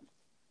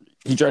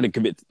 he tried to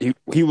commit.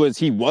 He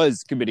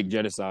was committing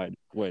genocide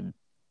when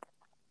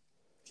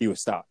he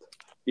was stopped.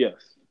 Yes.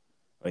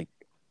 Like,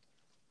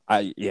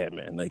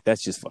 man. Like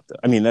that's just fucked up.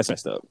 I mean, that's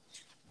messed up.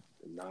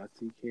 The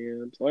Nazi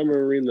camps. I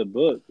remember reading the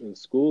book in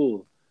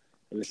school,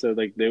 and it said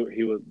like they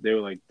would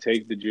like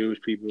take the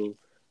Jewish people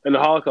in the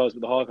Holocaust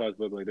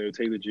book. Like they would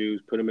take the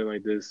Jews, put them in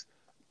like this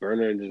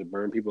burner, and just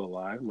burn people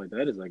alive. I'm like,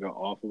 that is like an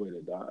awful way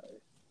to die.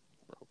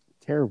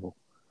 Terrible.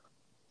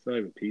 It's not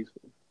even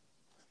peaceful.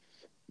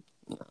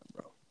 Nah,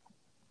 bro.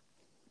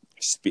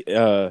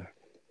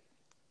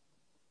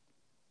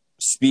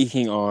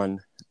 Speaking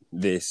on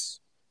this,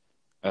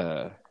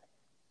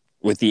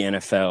 with the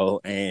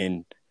NFL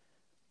and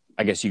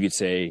I guess you could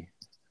say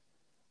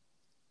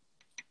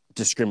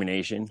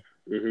discrimination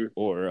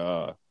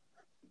or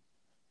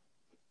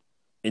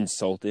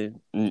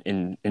insulting.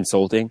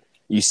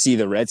 You see,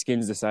 the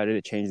Redskins decided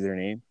to change their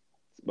name.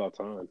 It's about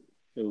time.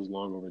 It was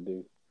long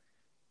overdue.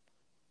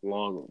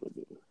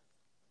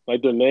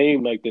 Like the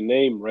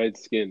name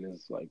Redskin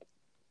is like,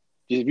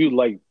 just if you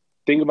like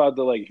think about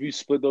if you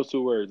split those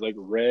two words, like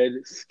red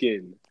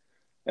skin,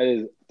 that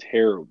is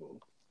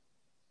terrible.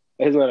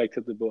 That is not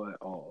acceptable at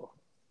all.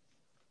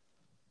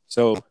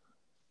 So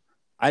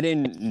I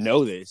didn't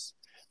know this,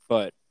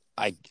 but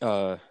I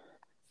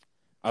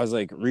was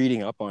like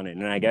reading up on it,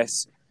 and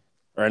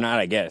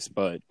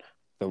but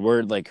the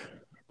word like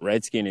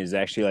Redskin is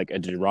actually like a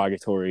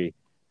derogatory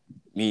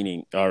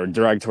meaning or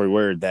derogatory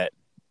word that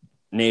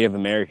Native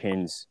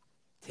Americans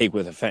take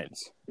with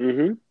offense.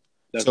 Mm-hmm.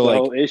 That's so the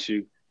whole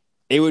issue.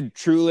 It would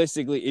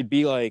it'd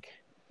be like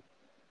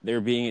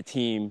there being a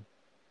team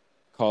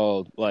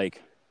called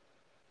like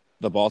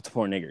the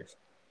Baltimore Niggers.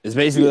 It's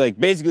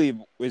basically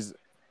is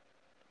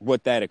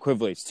what that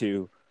equates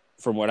to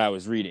from what I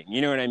was reading.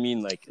 You know what I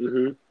mean? Like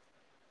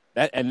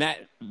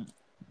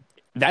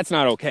that's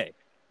not okay.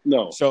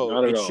 No, So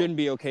not at it all. shouldn't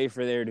be okay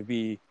for there to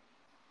be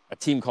a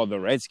team called the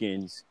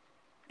Redskins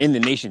in the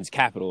nation's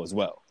capital as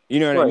well. You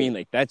know what I Right. mean?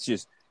 Like that's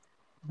just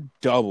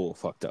double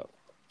fucked up.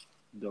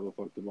 Double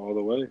fucked them all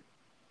the way.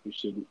 You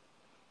shouldn't.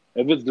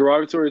 If it's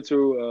derogatory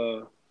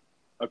to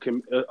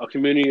a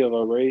community of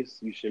a race,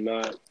 you should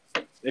not.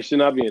 It should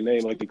not be a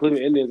name. Like the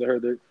Cleveland Indians, I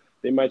heard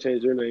they might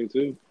change their name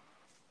too.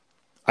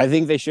 I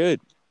think they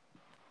should.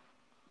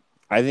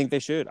 I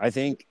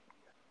think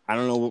I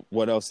don't know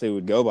what else they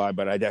would go by,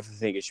 but I definitely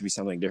think it should be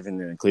something different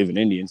than the Cleveland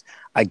Indians.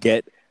 I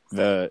get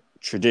the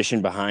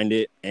tradition behind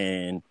it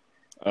and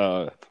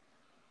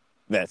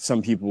that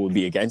some people would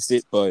be against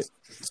it, but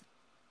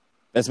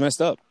that's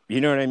messed up.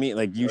 You know what I mean?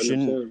 Like you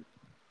 100%.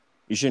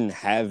 shouldn't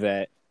have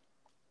that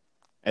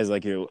as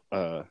like your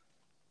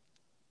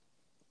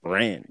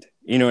brand.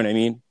 You know what I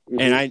mean? Mm-hmm.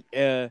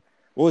 And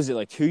what was it,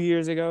 like 2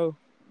 years ago?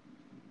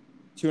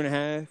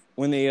 2.5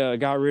 when they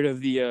got rid of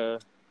the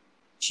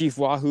Chief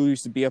Wahoo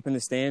used to be up in the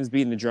stands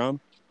beating the drum.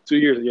 2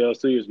 years, yeah, it was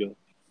 2 years ago.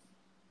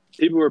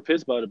 People were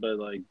pissed about it, but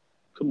like,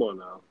 come on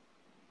now.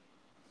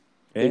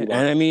 Yeah, and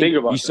I mean,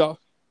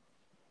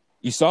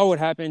 you saw what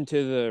happened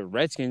to the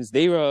Redskins.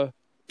 They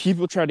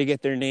people tried to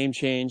get their name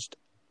changed,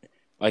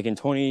 like in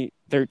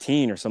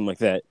 2013 or something like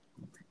that,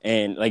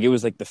 and like it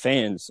was like the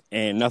fans,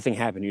 and nothing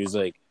happened. He was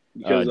like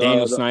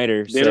Daniel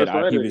Snyder said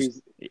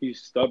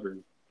he's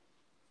stubborn.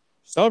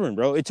 Stubborn,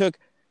 bro. It took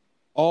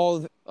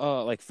all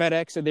like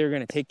FedEx said they were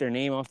going to take their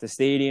name off the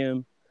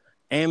stadium.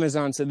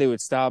 Amazon said they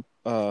would stop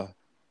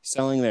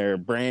selling their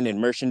branded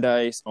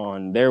merchandise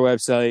on their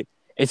website.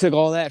 It took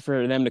all that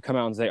for them to come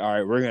out and say, all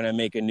right, we're going to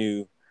make a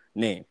new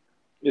name.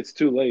 It's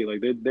too late.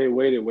 Like they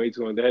waited way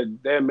too long.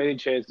 They had many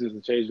chances to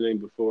change the name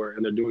before,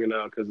 and they're doing it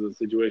now because of the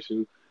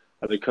situation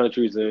that the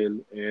country's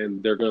in,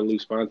 and they're going to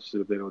lose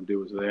sponsorship if they don't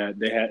do it. So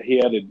he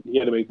had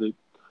to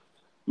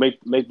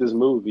make this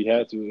move. He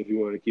had to if he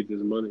wanted to keep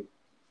this money.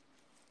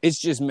 It's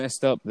just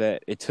messed up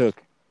that it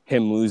took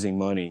him losing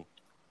money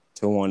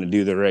to want to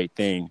do the right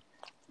thing,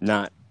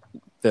 not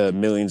the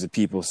millions of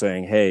people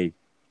saying, hey,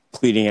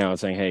 pleading out,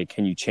 saying, hey,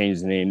 can you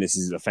change the name? This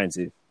is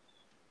offensive.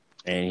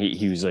 And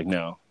he was like,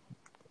 no,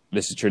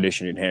 this is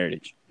tradition and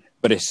heritage.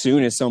 But as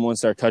soon as someone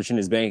started touching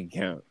his bank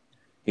account,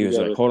 he was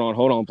like, hold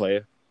on,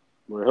 player.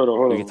 Right, hold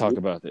on. We can talk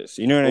about this.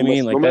 You know what I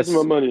mean? Like that's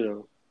my money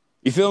now.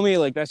 You feel me?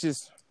 Like that's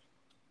just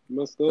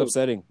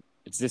upsetting.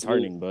 It's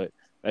disheartening, but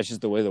that's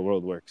just the way the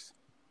world works.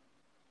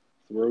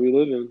 It's where we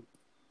live in.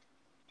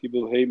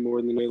 People hate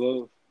more than they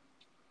love.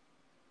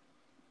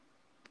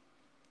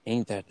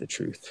 Ain't that the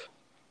truth?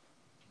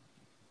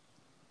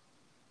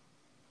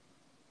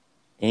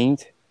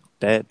 Ain't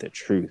that the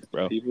truth,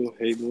 bro? People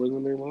hate more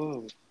than they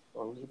love.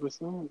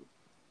 100%.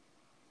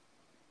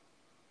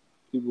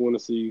 People want to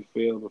see you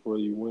fail before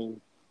you win.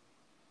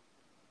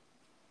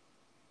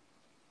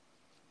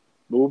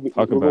 But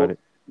Talk about it.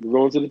 We're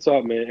going to the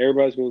top, man.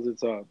 Everybody's going to the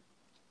top.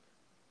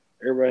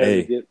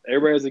 Everybody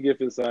has a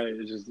gift inside.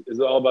 It's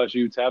all about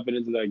you tapping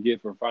into that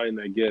gift or finding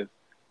that gift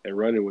and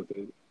running with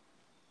it.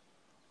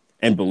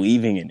 And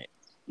believing in it.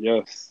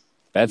 Yes.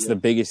 That's the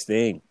biggest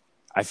thing.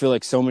 I feel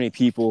like so many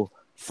people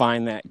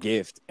find that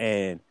gift,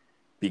 and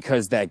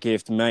because that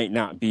gift might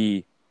not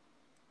be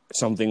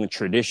something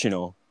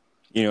traditional,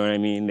 you know what I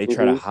mean? They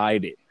try to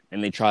hide it,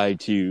 and they try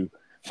to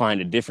find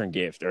a different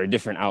gift or a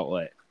different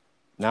outlet.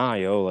 Nah,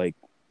 yo, like,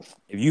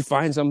 if you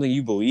find something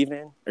you believe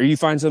in, or you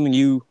find something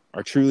you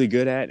are truly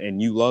good at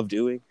and you love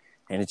doing,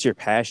 and it's your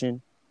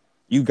passion,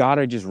 you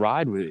gotta just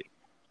ride with it.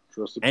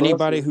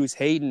 Anybody who's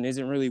hating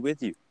isn't really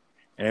with you.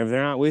 And if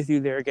they're not with you,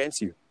 they're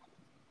against you.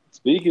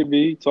 Speak it,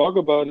 B. Talk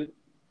about it.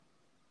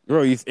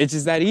 Bro, it's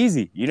just that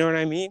easy. You know what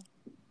I mean?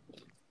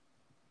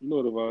 You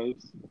know the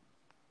vibes.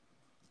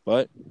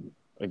 But,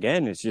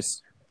 again, it's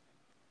just,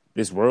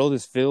 this world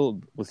is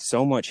filled with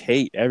so much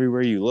hate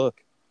everywhere you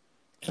look.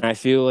 And I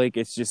feel like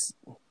it's just,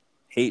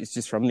 hate is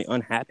just from the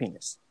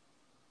unhappiness.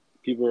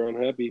 People are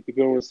unhappy.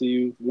 People don't want to see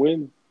you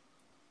win.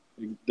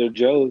 They're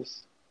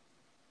jealous.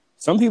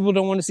 Some people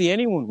don't want to see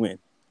anyone win.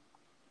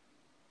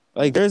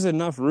 Like, there's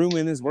enough room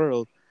in this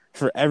world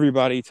for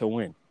everybody to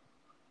win.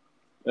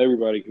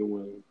 Everybody can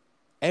win.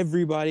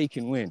 Everybody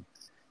can win.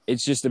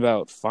 It's just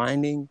about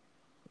finding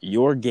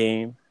your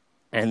game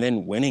and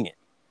then winning it.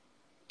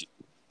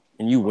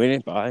 And you win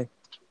it by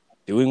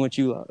doing what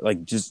you love.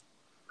 Like, just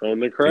hone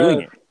the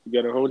craft. You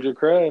got to hone your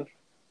craft.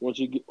 Once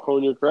you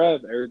hone your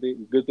craft,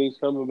 good things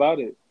come about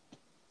it.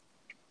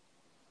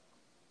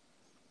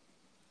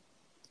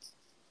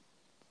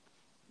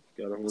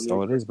 That's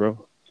all it is,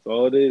 bro. That's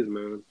all it is,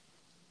 man.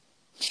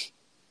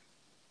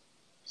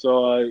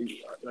 So, are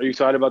you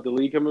excited about the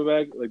league coming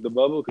back, like the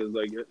bubble? Because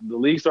like the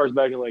league starts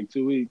back in like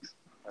 2 weeks,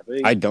 I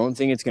think. I don't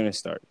think it's gonna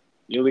start.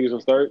 You don't think it's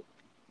gonna start?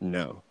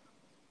 No.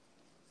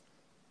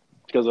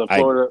 Because of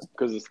Florida,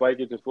 because the spike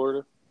gets in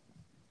Florida.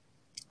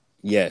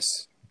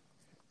 Yes,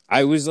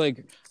 I was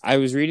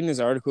reading this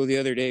article the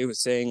other day. It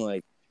was saying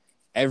like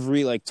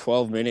every like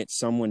 12 minutes,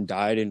 someone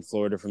died in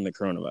Florida from the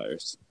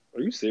coronavirus.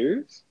 Are you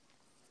serious?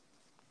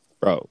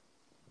 Bro,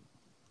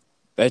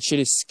 that shit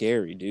is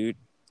scary, dude.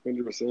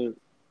 100%.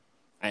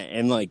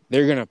 And like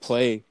they're gonna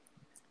play,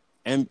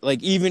 and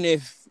like even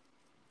if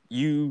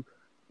you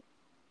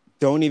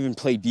don't even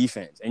play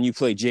defense and you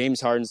play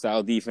James Harden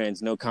style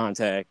defense, no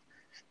contact,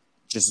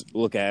 just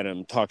look at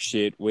him, talk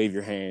shit, wave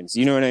your hands.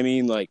 You know what I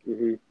mean? Like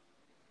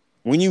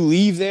when you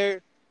leave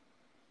there,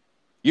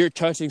 you're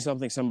touching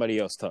something somebody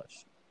else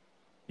touched.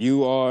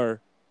 You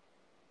are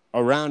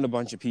around a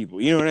bunch of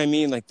people. You know what I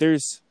mean? Like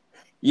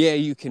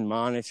you can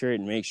monitor it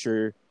and make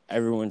sure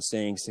everyone's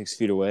staying 6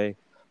 feet away.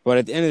 But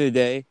at the end of the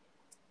day,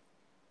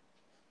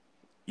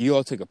 you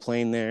all took a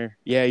plane there.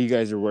 Yeah, you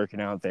guys are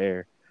working out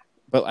there.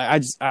 But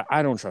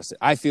I don't trust it.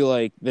 I feel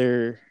like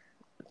they're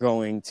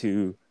going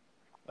to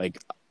like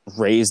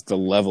raise the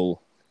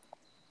level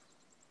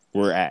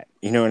we're at.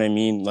 You know what I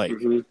mean? Like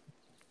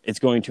it's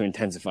going to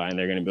intensify and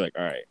they're going to be like,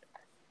 all right,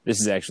 this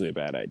is actually a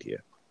bad idea.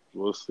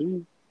 We'll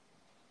see.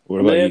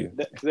 What about you?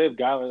 They have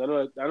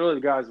guidelines. I know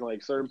the guys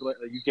like certain players,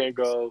 like you can't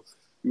go.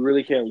 You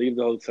really can't leave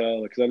the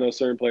hotel because I know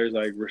certain players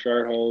like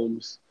Rashard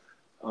Holmes.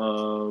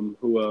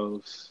 Who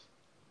else?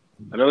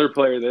 Another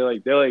player.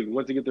 They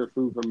went to get their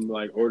food from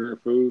like ordering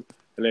food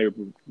and they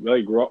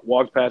like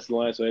walked past the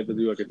line, so they have to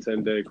do like a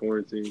 10-day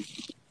quarantine.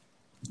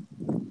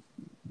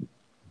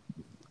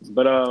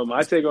 But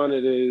my take on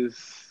it is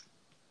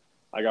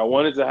like I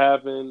want it to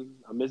happen.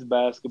 I miss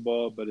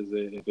basketball, but is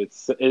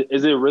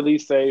it really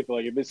safe?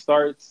 Like if it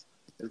starts,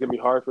 it's gonna be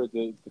hard for it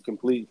to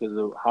complete because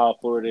of how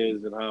Florida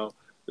is and how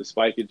the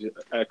spike in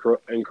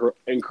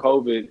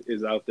COVID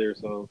is out there.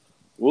 So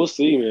we'll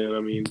see, man.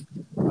 I mean,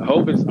 I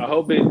hope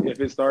if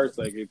it starts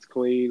like it's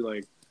clean,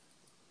 like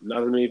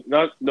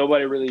not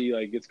nobody really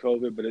like gets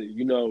COVID, but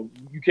you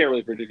can't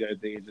really predict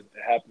anything. It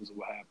happens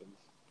what happens.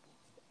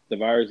 The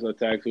virus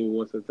attacks who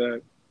wants to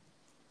attack.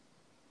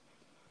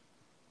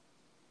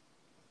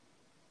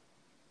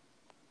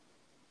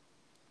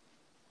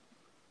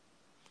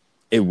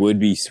 It would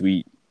be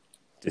sweet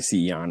to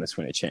see Giannis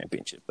win a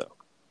championship, though.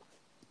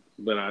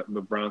 But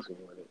Bron's gonna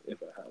win it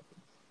if it happens.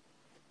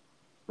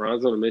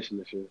 Bron's on a mission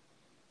this year.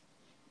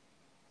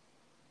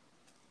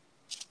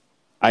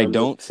 I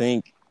don't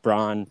think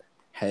Bron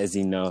has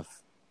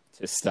enough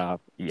to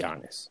stop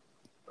Giannis.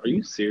 Are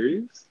you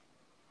serious?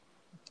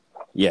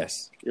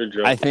 Yes. You're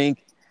joking. I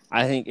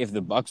think if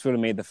the Bucks would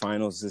have made the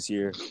finals this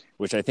year,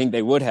 which I think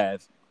they would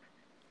have,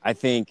 I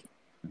think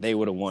they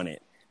would have won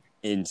it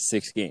in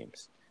 6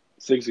 games.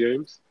 6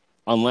 games?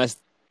 Unless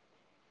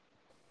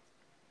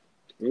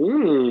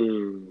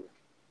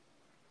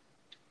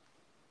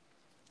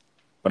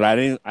But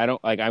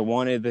I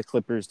wanted the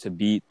Clippers to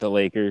beat the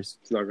Lakers.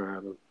 It's not gonna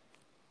happen.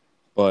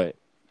 But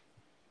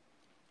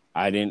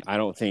I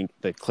don't think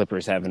the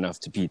Clippers have enough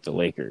to beat the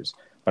Lakers.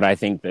 But I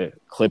think the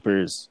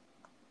Clippers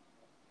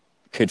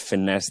could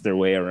finesse their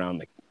way around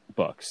the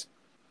Bucks.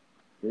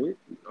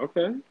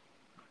 Okay.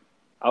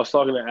 I was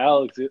talking to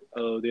Alex the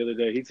other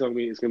day. He told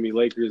me it's gonna be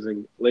Lakers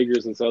and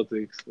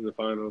Celtics in the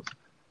finals.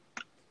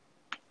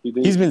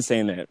 He's been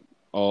saying that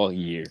all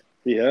year.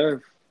 Yeah.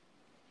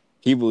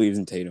 He believes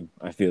in Tatum.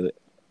 I feel it.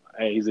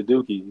 Hey, he's a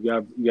dookie.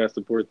 You got to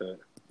support that.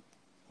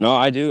 No,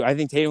 I do. I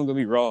think Tatum gonna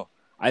be raw.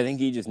 I think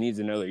he just needs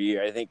another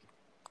year. I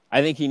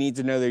think he needs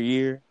another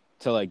year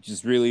to like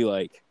just really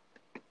like.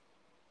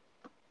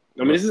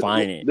 I mean,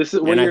 refine it. This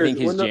is when I think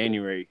his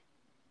January.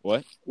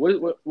 What?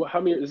 What?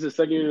 How many? Is this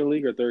second year in the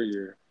league or third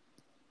year?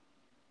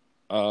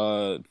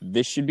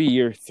 This should be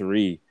year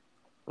 3,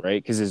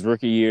 right? Because his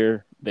rookie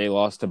year they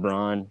lost to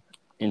Bron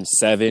in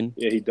 7.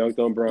 Yeah, he dunked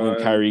on Bron.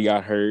 And Kyrie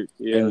got hurt,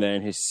 and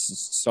then his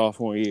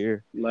sophomore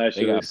year, last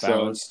year they got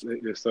bounced.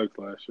 They sucked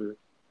last year.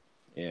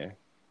 Yeah.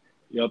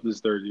 Yep, this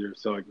third year.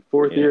 So like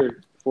fourth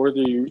year,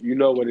 you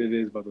know what it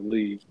is about the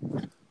league.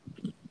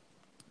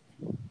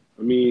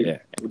 I mean,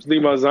 what you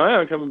think about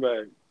Zion coming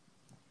back?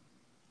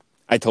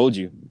 I told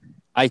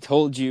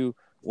you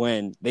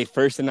when they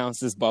first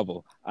announced this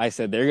bubble, I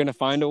said they're going to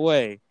find a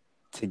way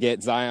to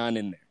get Zion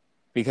in there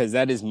because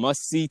that is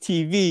must-see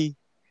TV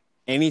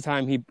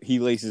anytime he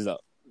laces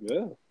up.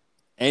 Yeah.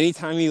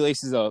 Anytime he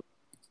laces up,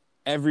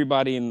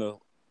 everybody in the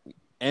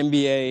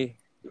NBA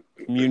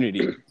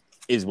community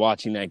is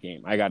watching that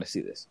game. I got to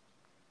see this.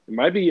 It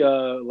might be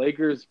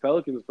Lakers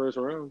Pelicans first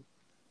round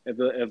if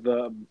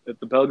the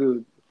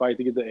Pelicans fight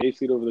to get the 8th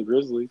seed over the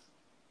Grizzlies.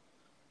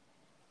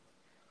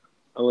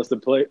 Unless the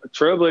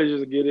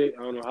Trailblazers get it,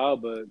 I don't know how,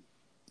 but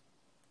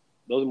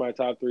those are my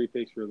top 3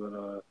 picks for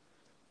the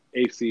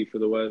 8th seed for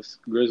the West: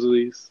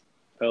 Grizzlies,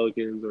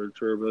 Pelicans, or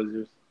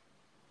Trailblazers.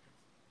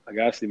 I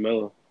gotta see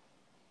Melo.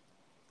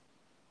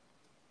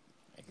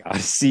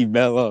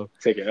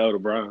 Take an L to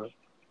Brown.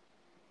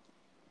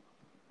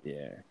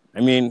 Yeah,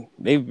 I mean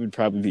they would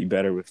probably be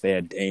better if they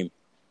had Dame.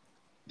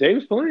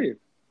 Dame's playing.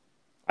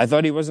 I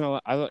thought he wasn't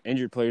allowed. I thought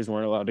injured players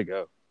weren't allowed to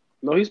go.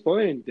 No, he's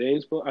playing.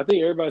 Dame's playing. I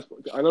think everybody's.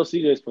 I know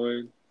CJ's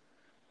playing.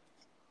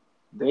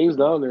 Dame's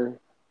down there.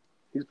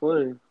 He's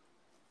playing.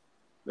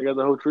 They got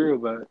the whole trio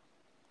back.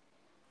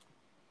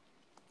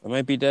 It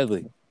might be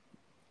deadly.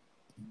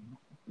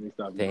 He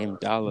stopped Dame LeBron.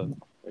 Dollar.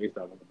 He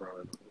stopped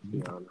LeBron. Let's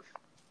be honest.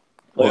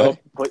 What?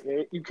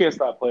 You can't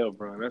stop playoff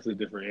LeBron. That's a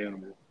different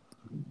animal.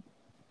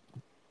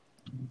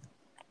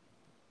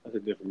 That's a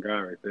different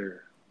guy right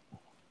there.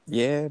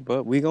 Yeah,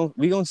 but we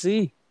gon'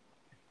 see.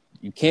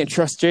 You can't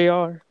trust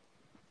Jr.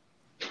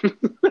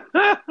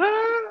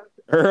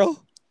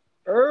 Earl.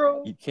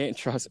 Earl. You can't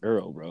trust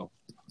Earl, bro.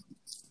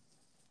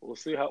 We'll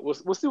see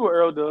what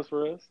Earl does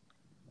for us.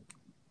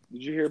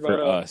 Did you hear about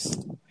For us.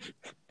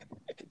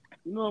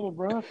 You know I'm a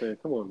Bron fan.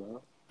 Come on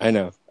now. I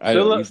know.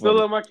 Still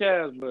love my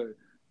Cavs, but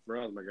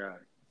Bron's my guy.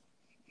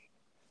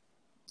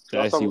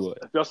 I see what.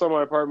 If y'all saw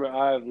my apartment,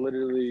 I have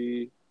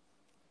 2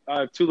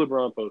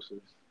 LeBron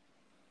posters,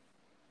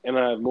 and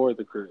I have more at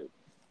the crib.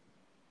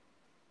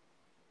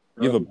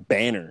 You have a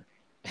banner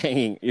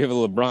hanging. You have a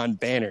LeBron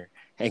banner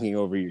hanging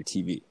over your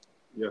TV.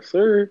 Yes,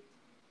 sir.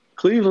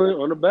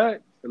 Cleveland on the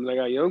back, and then I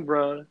got young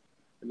Bron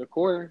in the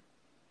corner.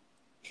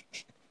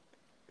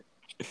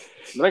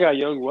 And I got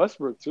young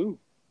Westbrook too.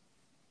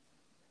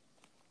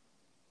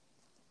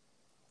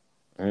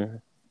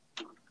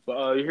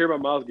 But you hear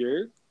about Myles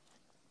Garrett?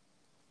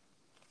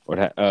 What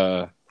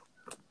happened?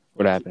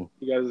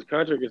 He got his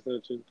contract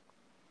extension.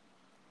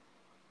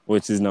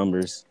 What's his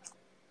numbers?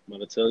 I'm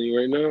gonna tell you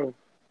right now.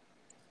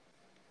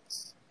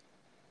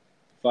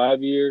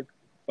 5-year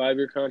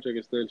contract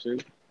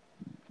extension.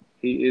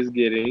 He is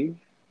getting.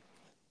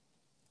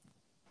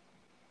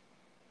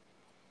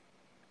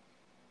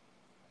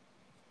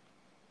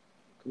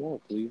 Come on,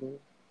 Cleveland.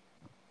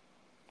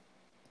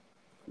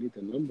 I need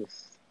the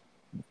numbers.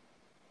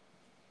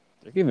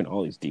 They're giving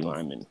all these D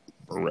linemen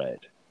bread.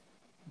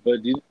 But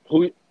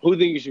who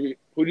do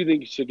you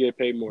think should get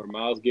paid more,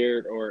 Myles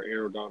Garrett or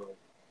Aaron Donald?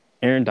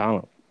 Aaron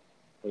Donald.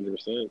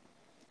 100%.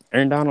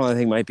 Aaron Donald, I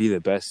think, might be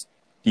the best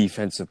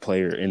defensive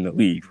player in the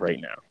league right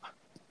now.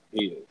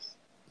 He is.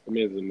 I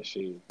mean, he's a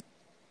machine.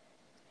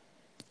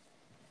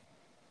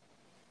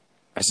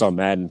 I saw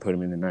Madden put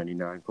him in the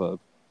 99 club.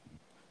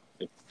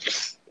 You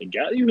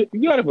got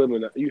to put him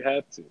in that. You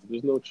have to.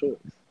 There's no choice.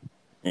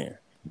 Yeah.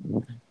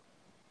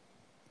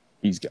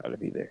 He's got to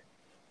be there.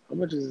 How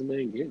much is this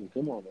man getting?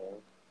 Come on, man.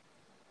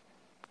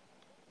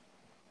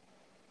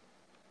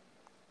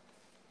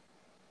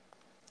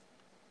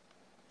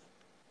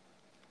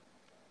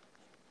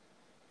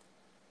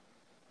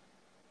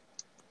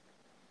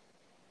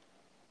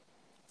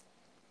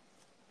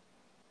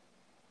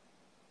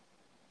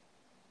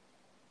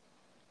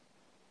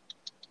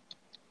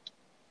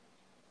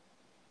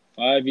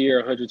 Five-year,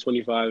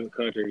 125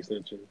 contract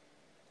extension.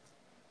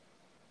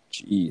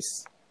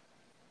 Jeez.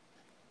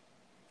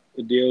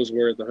 The deal is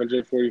worth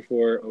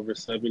 144 over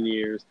 7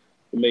 years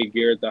to make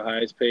Garrett the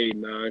highest paid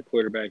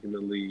non-quarterback in the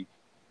league.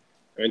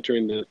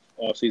 Entering the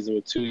offseason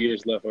with 2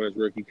 years left on his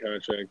rookie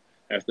contract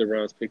after the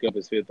Browns pick up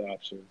his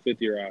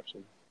fifth-year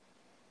option.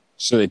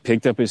 So they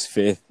picked up his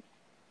fifth,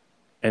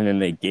 and then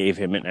they gave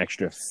him an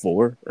extra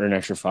 4 or an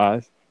extra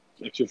 5?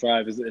 Extra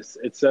 5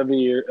 it's 7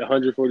 year,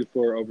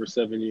 144 over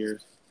 7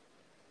 years.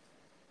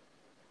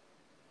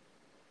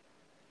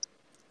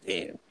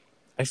 Damn.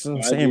 That's what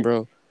I'm saying,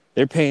 bro.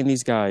 They're paying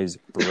these guys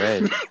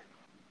bread.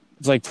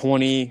 It's like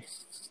 20,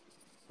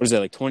 what is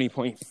that, like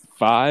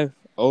 20.5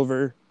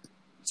 over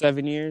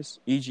 7 years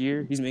each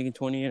year? He's making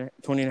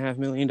 $20.5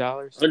 million.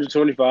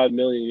 $125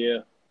 million,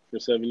 yeah, for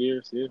 7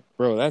 years, yeah.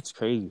 Bro, that's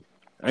crazy.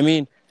 I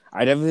mean,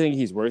 I definitely think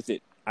he's worth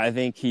it. I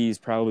think he's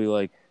probably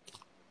like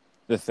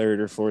the 3rd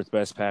or 4th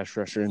best pass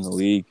rusher in the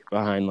league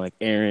behind like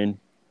Aaron,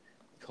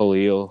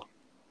 Khalil.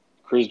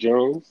 Chris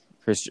Jones?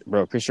 Chris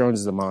Jones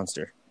is a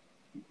monster.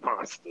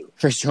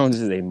 Chris Jones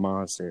is a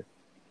monster.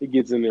 He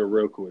gets in there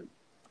real quick.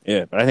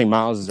 Yeah, but I think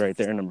Myles is right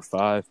there, number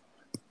 5.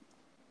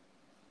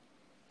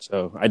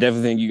 So I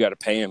definitely think you got to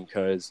pay him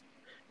because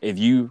if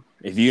you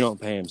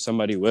don't pay him,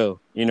 somebody will.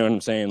 You know what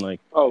I'm saying?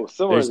 Like,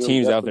 there's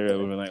teams out there that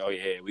will be like, oh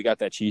yeah, we got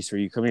that cheese for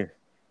you. Come here.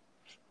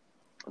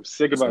 I'm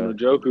sick about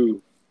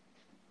Njoku.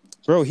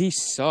 Bro, he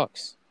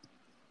sucks.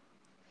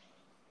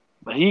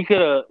 But he could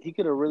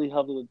have really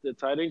helped the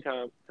tight end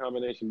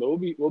combination. But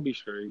we'll be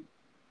straight.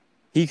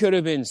 He could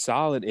have been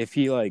solid if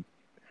he like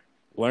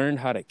learned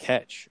how to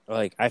catch.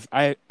 Like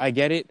I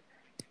get it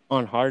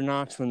on Hard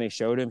Knocks when they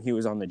showed him he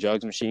was on the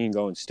jugs machine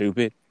going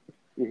stupid.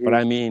 Mm-hmm. But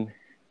I mean,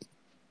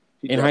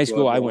 in high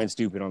school I went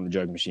stupid on the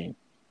jug machine.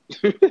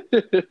 You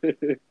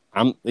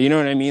know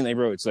what I mean? Like,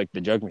 bro, it's like the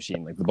jug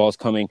machine. Like the ball's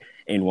coming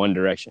in one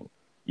direction.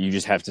 You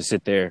just have to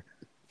sit there,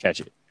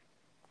 catch it.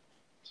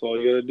 That's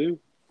all you gotta do.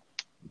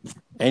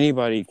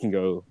 Anybody can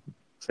go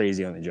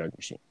crazy on the jug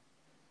machine.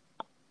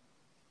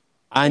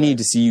 I need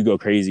to see you go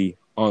crazy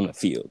on the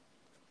field.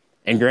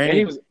 And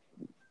granted,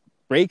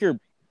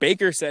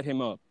 Baker set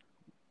him up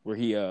where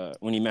he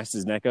when he messed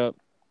his neck up.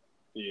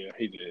 Yeah,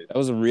 he did. That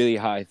was a really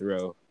high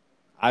throw.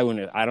 I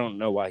don't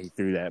know why he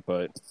threw that,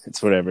 but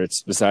it's whatever.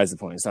 It's besides the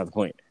point. It's not the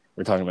point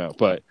we're talking about.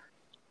 But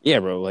yeah,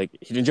 bro, like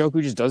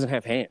Njoku just doesn't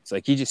have hands.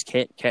 Like he just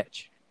can't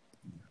catch.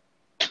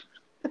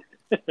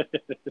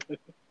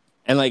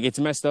 And like it's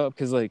messed up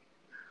because like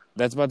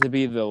that's about to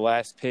be the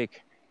last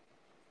pick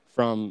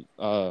from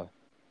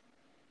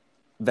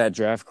that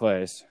draft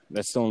class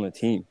that's still on the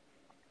team.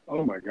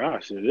 Oh my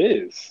gosh, it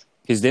is.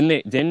 Because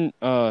didn't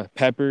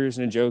Peppers,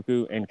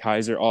 Njoku, and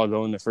Kaiser all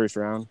go in the first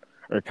round,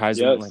 or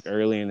Kaiser went like Yes.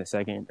 early in the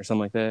second or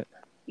something like that.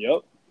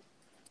 Yep.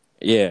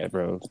 Yeah,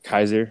 bro.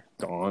 Kaiser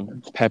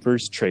gone.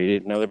 Peppers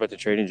traded. Now they're about to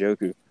trade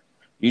Njoku.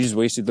 You just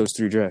wasted those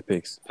 3 draft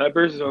picks.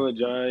 Peppers is on the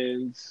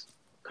Giants.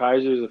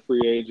 Kaiser's a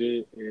free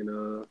agent,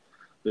 and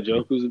the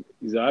Joku's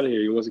he's out of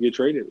here. He wants to get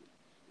traded.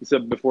 He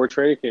said before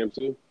training camp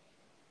too,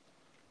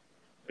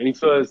 and he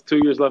still has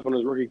 2 years left on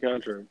his rookie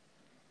contract.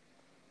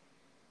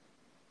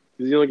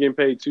 He's only getting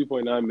paid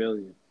 $2.9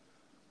 million,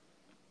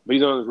 but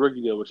he's on his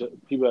rookie deal, which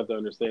people have to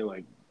understand.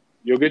 Like,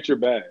 you'll get your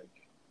bag.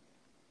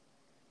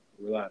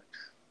 Relax.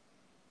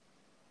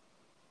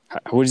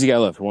 What does he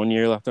got left? 1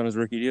 year left on his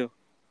rookie deal?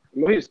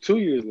 No, he has 2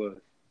 years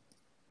left.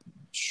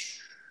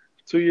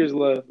 2 years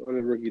left on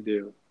his rookie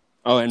deal.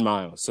 Oh, and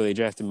Miles. So they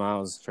drafted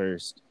Miles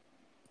first.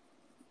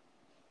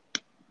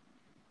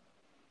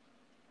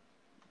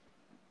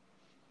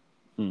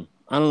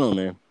 I don't know,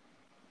 man.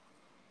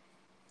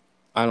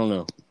 I don't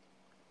know.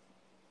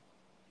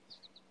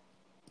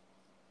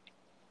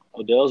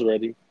 Odell's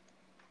ready.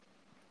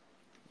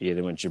 Yeah,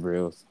 they went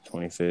Jabril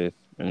 25th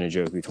and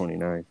Njoku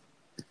 29th.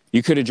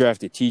 You could have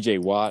drafted T.J.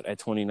 Watt at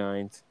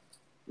 29th.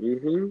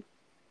 Mm-hmm.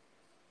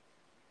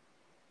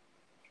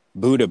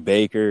 Buda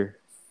Baker.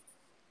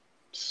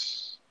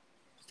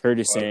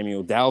 Curtis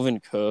Samuel.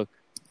 Dalvin Cook.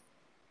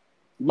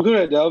 Looking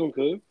at Dalvin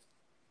Cook.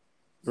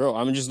 Bro,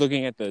 I'm just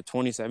looking at the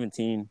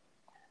 2017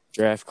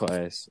 draft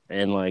class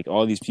and like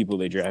all these people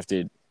they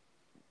drafted.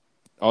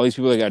 All these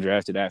people that got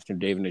drafted after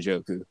David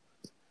Njoku.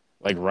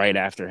 Like right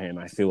after him,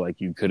 I feel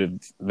like you could have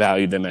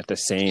valued them at the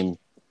same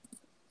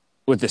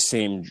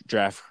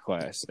draft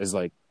class as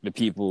like the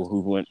people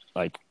who went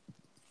like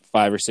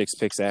 5 or 6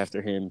 picks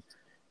after him,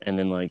 and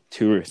then like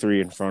 2 or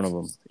 3 in front of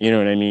him. You know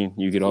what I mean?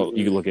 You could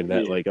look at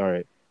that like, all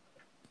right,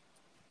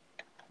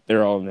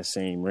 they're all in the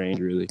same range,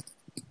 really.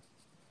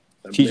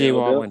 TJ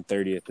Watt went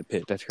 30 at the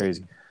pit. That's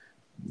crazy.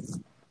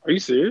 Are you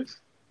serious?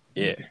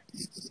 Yeah.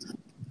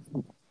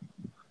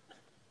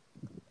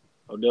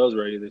 Odell's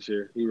ready this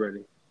year. He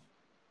ready.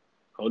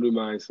 Whole new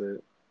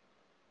mindset.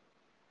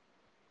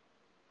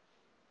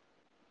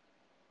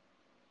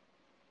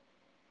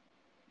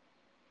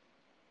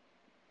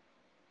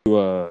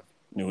 To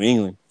New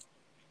England.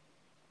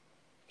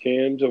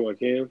 Cam, talking about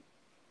Cam?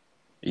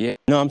 Yeah.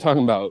 No, I'm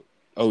talking about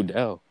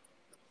Odell.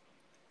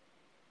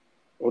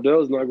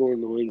 Odell's not going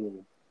to New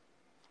England.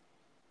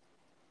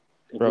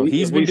 Bro,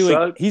 he's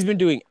been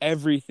doing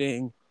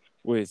everything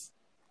with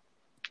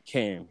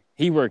Cam.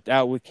 He worked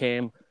out with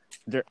Cam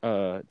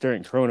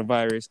during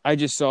coronavirus. I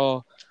just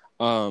saw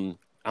I'm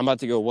about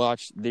to go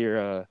watch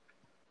their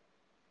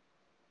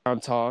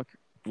talk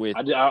with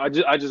I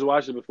just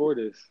watched it before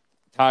this.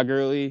 Todd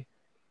Gurley.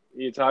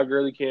 Yeah, Todd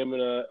Gurley, Cam,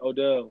 and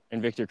Odell.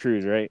 And Victor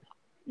Cruz, right?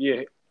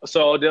 Yeah.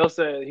 So Odell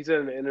said, he said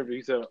in the interview,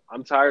 he said,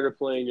 I'm tired of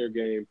playing your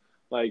game.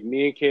 Like,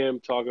 me and Cam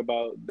talk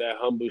about that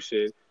humble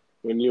shit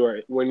when you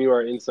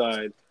are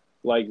inside.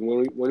 Like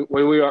when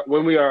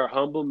we are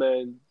humble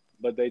men,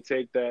 but they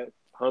take that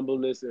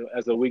humbleness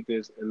as a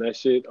weakness, and that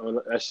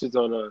shit's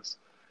on us.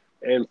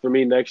 And for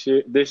me,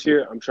 this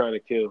year, I'm trying to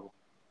kill.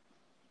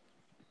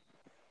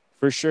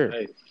 For sure.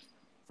 Hey.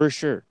 For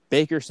sure.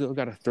 Baker still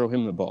got to throw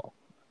him the ball.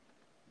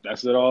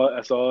 That's it all.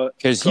 That's all.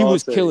 Because he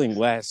was killing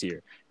last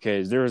year.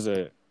 Because there's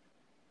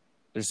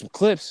some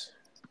clips.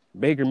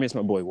 Baker missed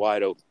my boy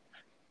wide open.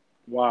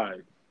 Why?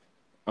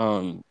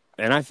 And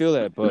I feel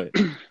that, but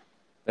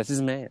that's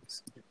his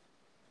man's.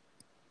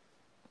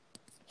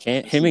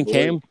 Him and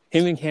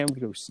Cam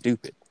could go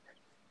stupid.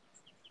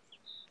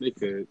 They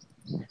could.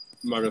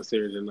 I'm not gonna sit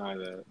here and deny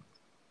that.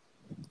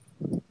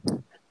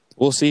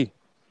 We'll see.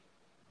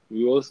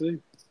 We will see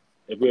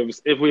if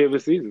we have a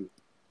season.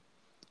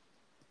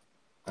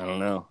 I don't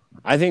know.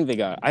 I think they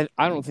got. I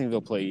don't think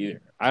they'll play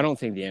either. I don't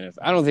think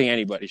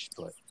anybody should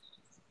play.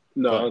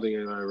 No, I don't think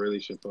anybody really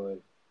should play.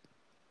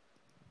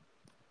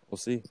 We'll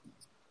see.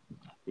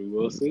 We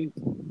will see,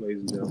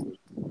 ladies and gentlemen.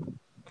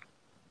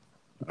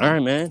 All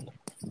right, man.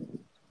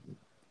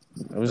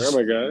 All right,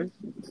 my guy.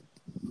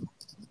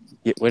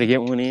 Way to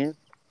get one in.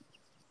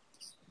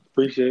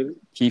 Appreciate it.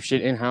 Keep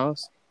shit in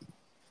house.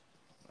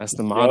 That's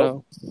the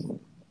motto. Yep.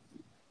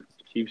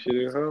 Keep shit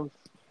in house.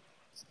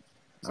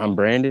 I'm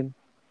Brandon.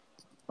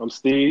 I'm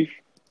Steve.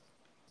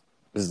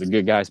 This is the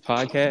Good Guys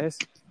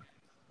Podcast.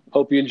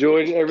 Hope you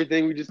enjoyed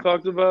everything we just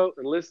talked about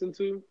and listened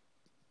to.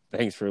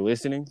 Thanks for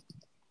listening.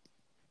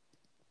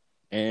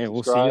 And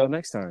we'll see y'all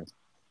next time.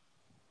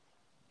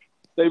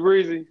 Stay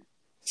breezy.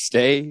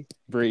 Stay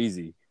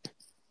breezy.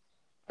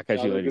 I'll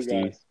catch you later,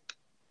 Steve.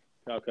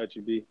 I'll catch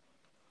you, B.